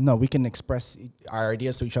 not- yeah. No, we can express our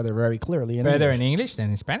ideas to each other very clearly. In Better English. in English than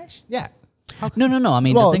in Spanish? Yeah. No. I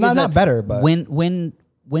mean, Well, the thing not- is not that better, but-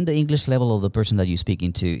 when the English level of the person that you're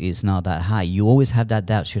speaking to is not that high, you always have that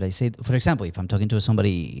doubt. Should I say, for example, if I'm talking to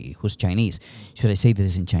somebody who's Chinese, should I say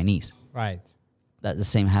this in Chinese? Right. That the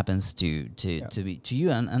same happens to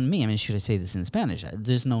you and me. I mean, should I say this in Spanish?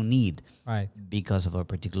 There's no need Right. because of our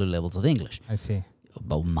particular levels of English. I see.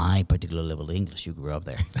 About my particular level of English, you grew up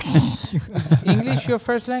there. English your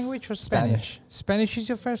first language or Spanish? Spanish. Spanish is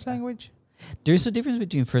your first language? There's a difference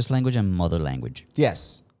between first language and mother language.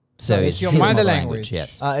 Yes. So it's your his mother language.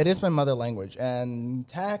 Yes. It is my mother language, and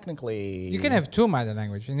technically, You can have two mother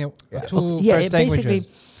language, two Yeah, first basically,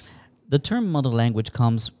 languages. The term mother language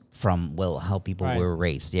comes from, well, how people Right. were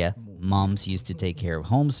raised. Yeah. Moms used to take care of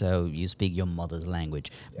home, so you speak your mother's language.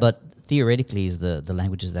 But theoretically, is the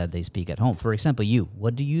languages that they speak at home. For example, you,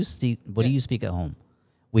 what do you speak? What do you speak at home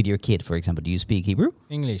with your kid? For example, do you speak Hebrew?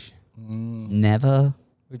 English. Never.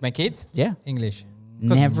 With my kids? Yeah. English.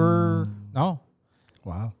 'Cause- Never. No.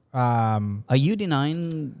 Wow. Are you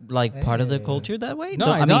denying like part of the culture that way? No,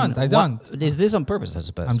 I don't. I don't. Is this on purpose? I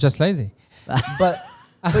suppose. I'm just lazy. But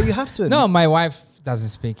you have to. No, my wife doesn't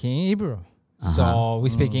speak Hebrew. Uh-huh. So we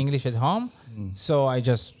speak Mm. English at home. So I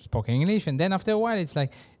just spoke English. And then after a while, it's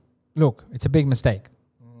like, look, it's a big mistake.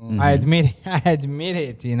 Mm-hmm. I admit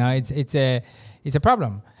it. You know, it's a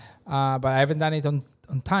problem. But I haven't done it on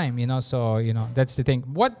time, you know. So, you know, that's the thing.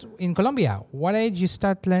 What in Colombia, what age you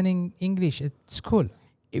start learning English at school?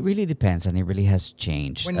 It really depends, and it really has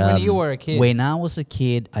changed. When you were a kid? When I was a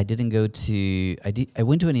kid, I didn't go to. I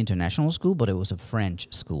went to an international school, but it was a French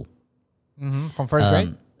school. From first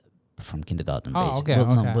grade? From kindergarten. Oh, basically. okay,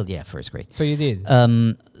 Well, okay. No, well, yeah, first grade. So you did.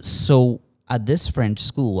 So at this French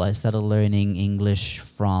school, I started learning English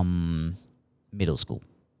from middle school.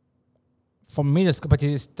 From middle school, but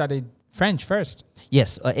you studied French first.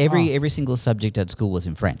 Yes, every single subject at school was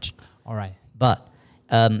in French. All right. But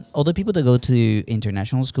other people that go to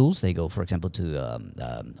international schools, they go, for example, to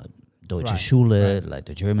Deutsche Right, Schule, like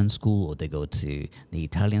the German school, or they go to the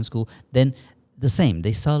Italian school. Then the same,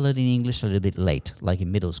 they start learning English a little bit late, like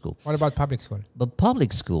in middle school. What about public school? But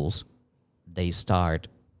public schools, they start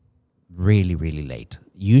really, really late.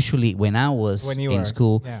 Usually, when I was When you in were,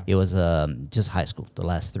 school, yeah. it was just high school, the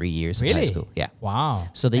last 3 years of high Really? school. Yeah. Wow.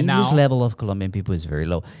 So the And English now? level of Colombian people is very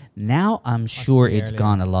low. Now I'm sure be it's earlier.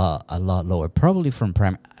 gone a lot lower. Probably from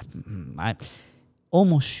I'm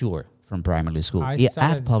almost sure from primary school. I Yeah, at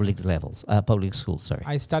started- public school. Sorry.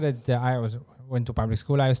 I started. Went to public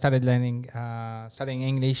school. I started studying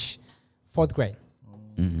English, 4th grade.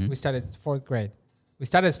 Mm-hmm. We started 4th grade. We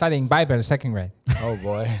started studying Bible 2nd grade. Oh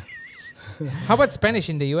boy. How about Spanish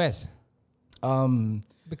in the U.S.? Um,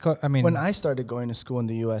 Because I mean, when I started going to school in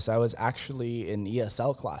the U.S., I was actually in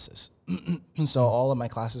ESL classes, so all of my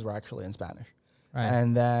classes were actually in Spanish. Right.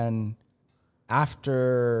 And then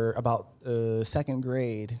after about 2nd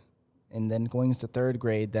grade, and then going into 3rd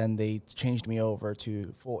grade, then they changed me over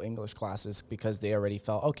to full English classes because they already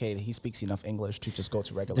felt, okay, he speaks enough English to just go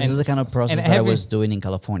to regular. This is the kind of process And that I having- was doing in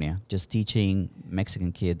California, just teaching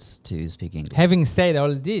Mexican kids to speak English. having said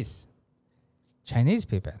all this, Chinese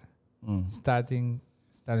people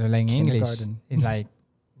started learning English Kindergarten. in like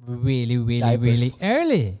really, really, Diapers. really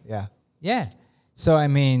early. Yeah. Yeah. So I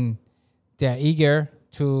mean, they're eager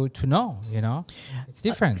to know. You know, it's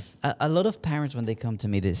different. A lot of parents, when they come to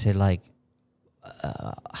me, they say like,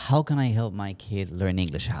 how can I help my kid learn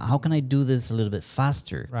English? How can I do this a little bit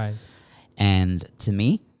faster? Right. And to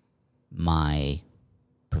me, my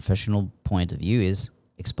professional point of view is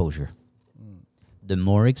exposure. The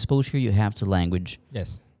more exposure you have to language,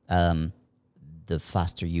 Yes. the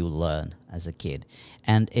faster you learn as a kid.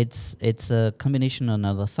 And it's a combination of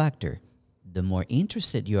another factor. The more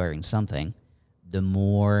interested you are in something, the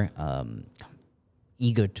more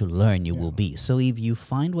eager to learn you will be. So if you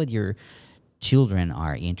find what your children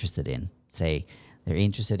are interested in, say they're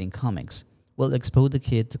interested in comics, well, expose the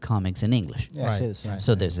kid to comics in English. Yeah, Right, it is. right.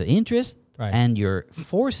 So there's the interest, Right. and you're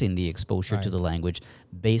forcing the exposure to Right. the language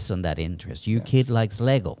based on that interest. Your kid likes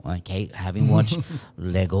Lego, okay? Having watched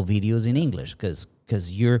Lego videos in English,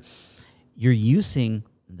 because you're using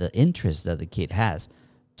the interest that the kid has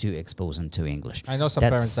to expose them to English. I know some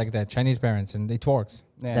That's- parents like that, Chinese parents, and it works.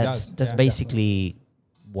 Yeah. It That's does. Yeah. basically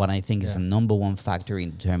what I think is Yeah. the number one factor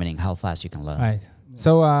in determining how fast you can learn. Right.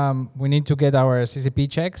 So we need to get our CCP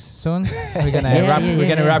checks soon. We're gonna Yeah, wrap. yeah, We're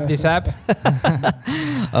gonna yeah. wrap this up.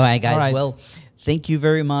 All right, guys. All right. Well, thank you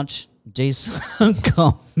very much, Jason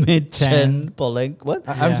Chen Polek. What?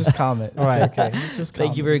 I'm Yeah. just comment. All right. It's okay. Just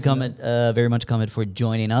Thank you very much, Comment, for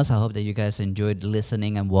joining us. I hope that you guys enjoyed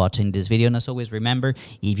listening and watching this video. And as always, remember,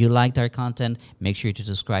 if you liked our content, make sure to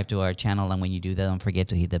subscribe to our channel. And when you do that, don't forget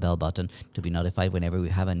to hit the bell button to be notified whenever we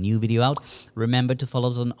have a new video out. Remember to follow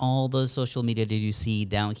us on all the social media that you see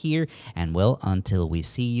down here. And well, until we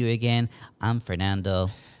see you again, I'm Fernando.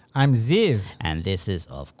 I'm Ziv. And this is,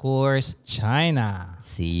 of course, China.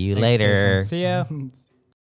 see you Thanks, later. Jason. See ya.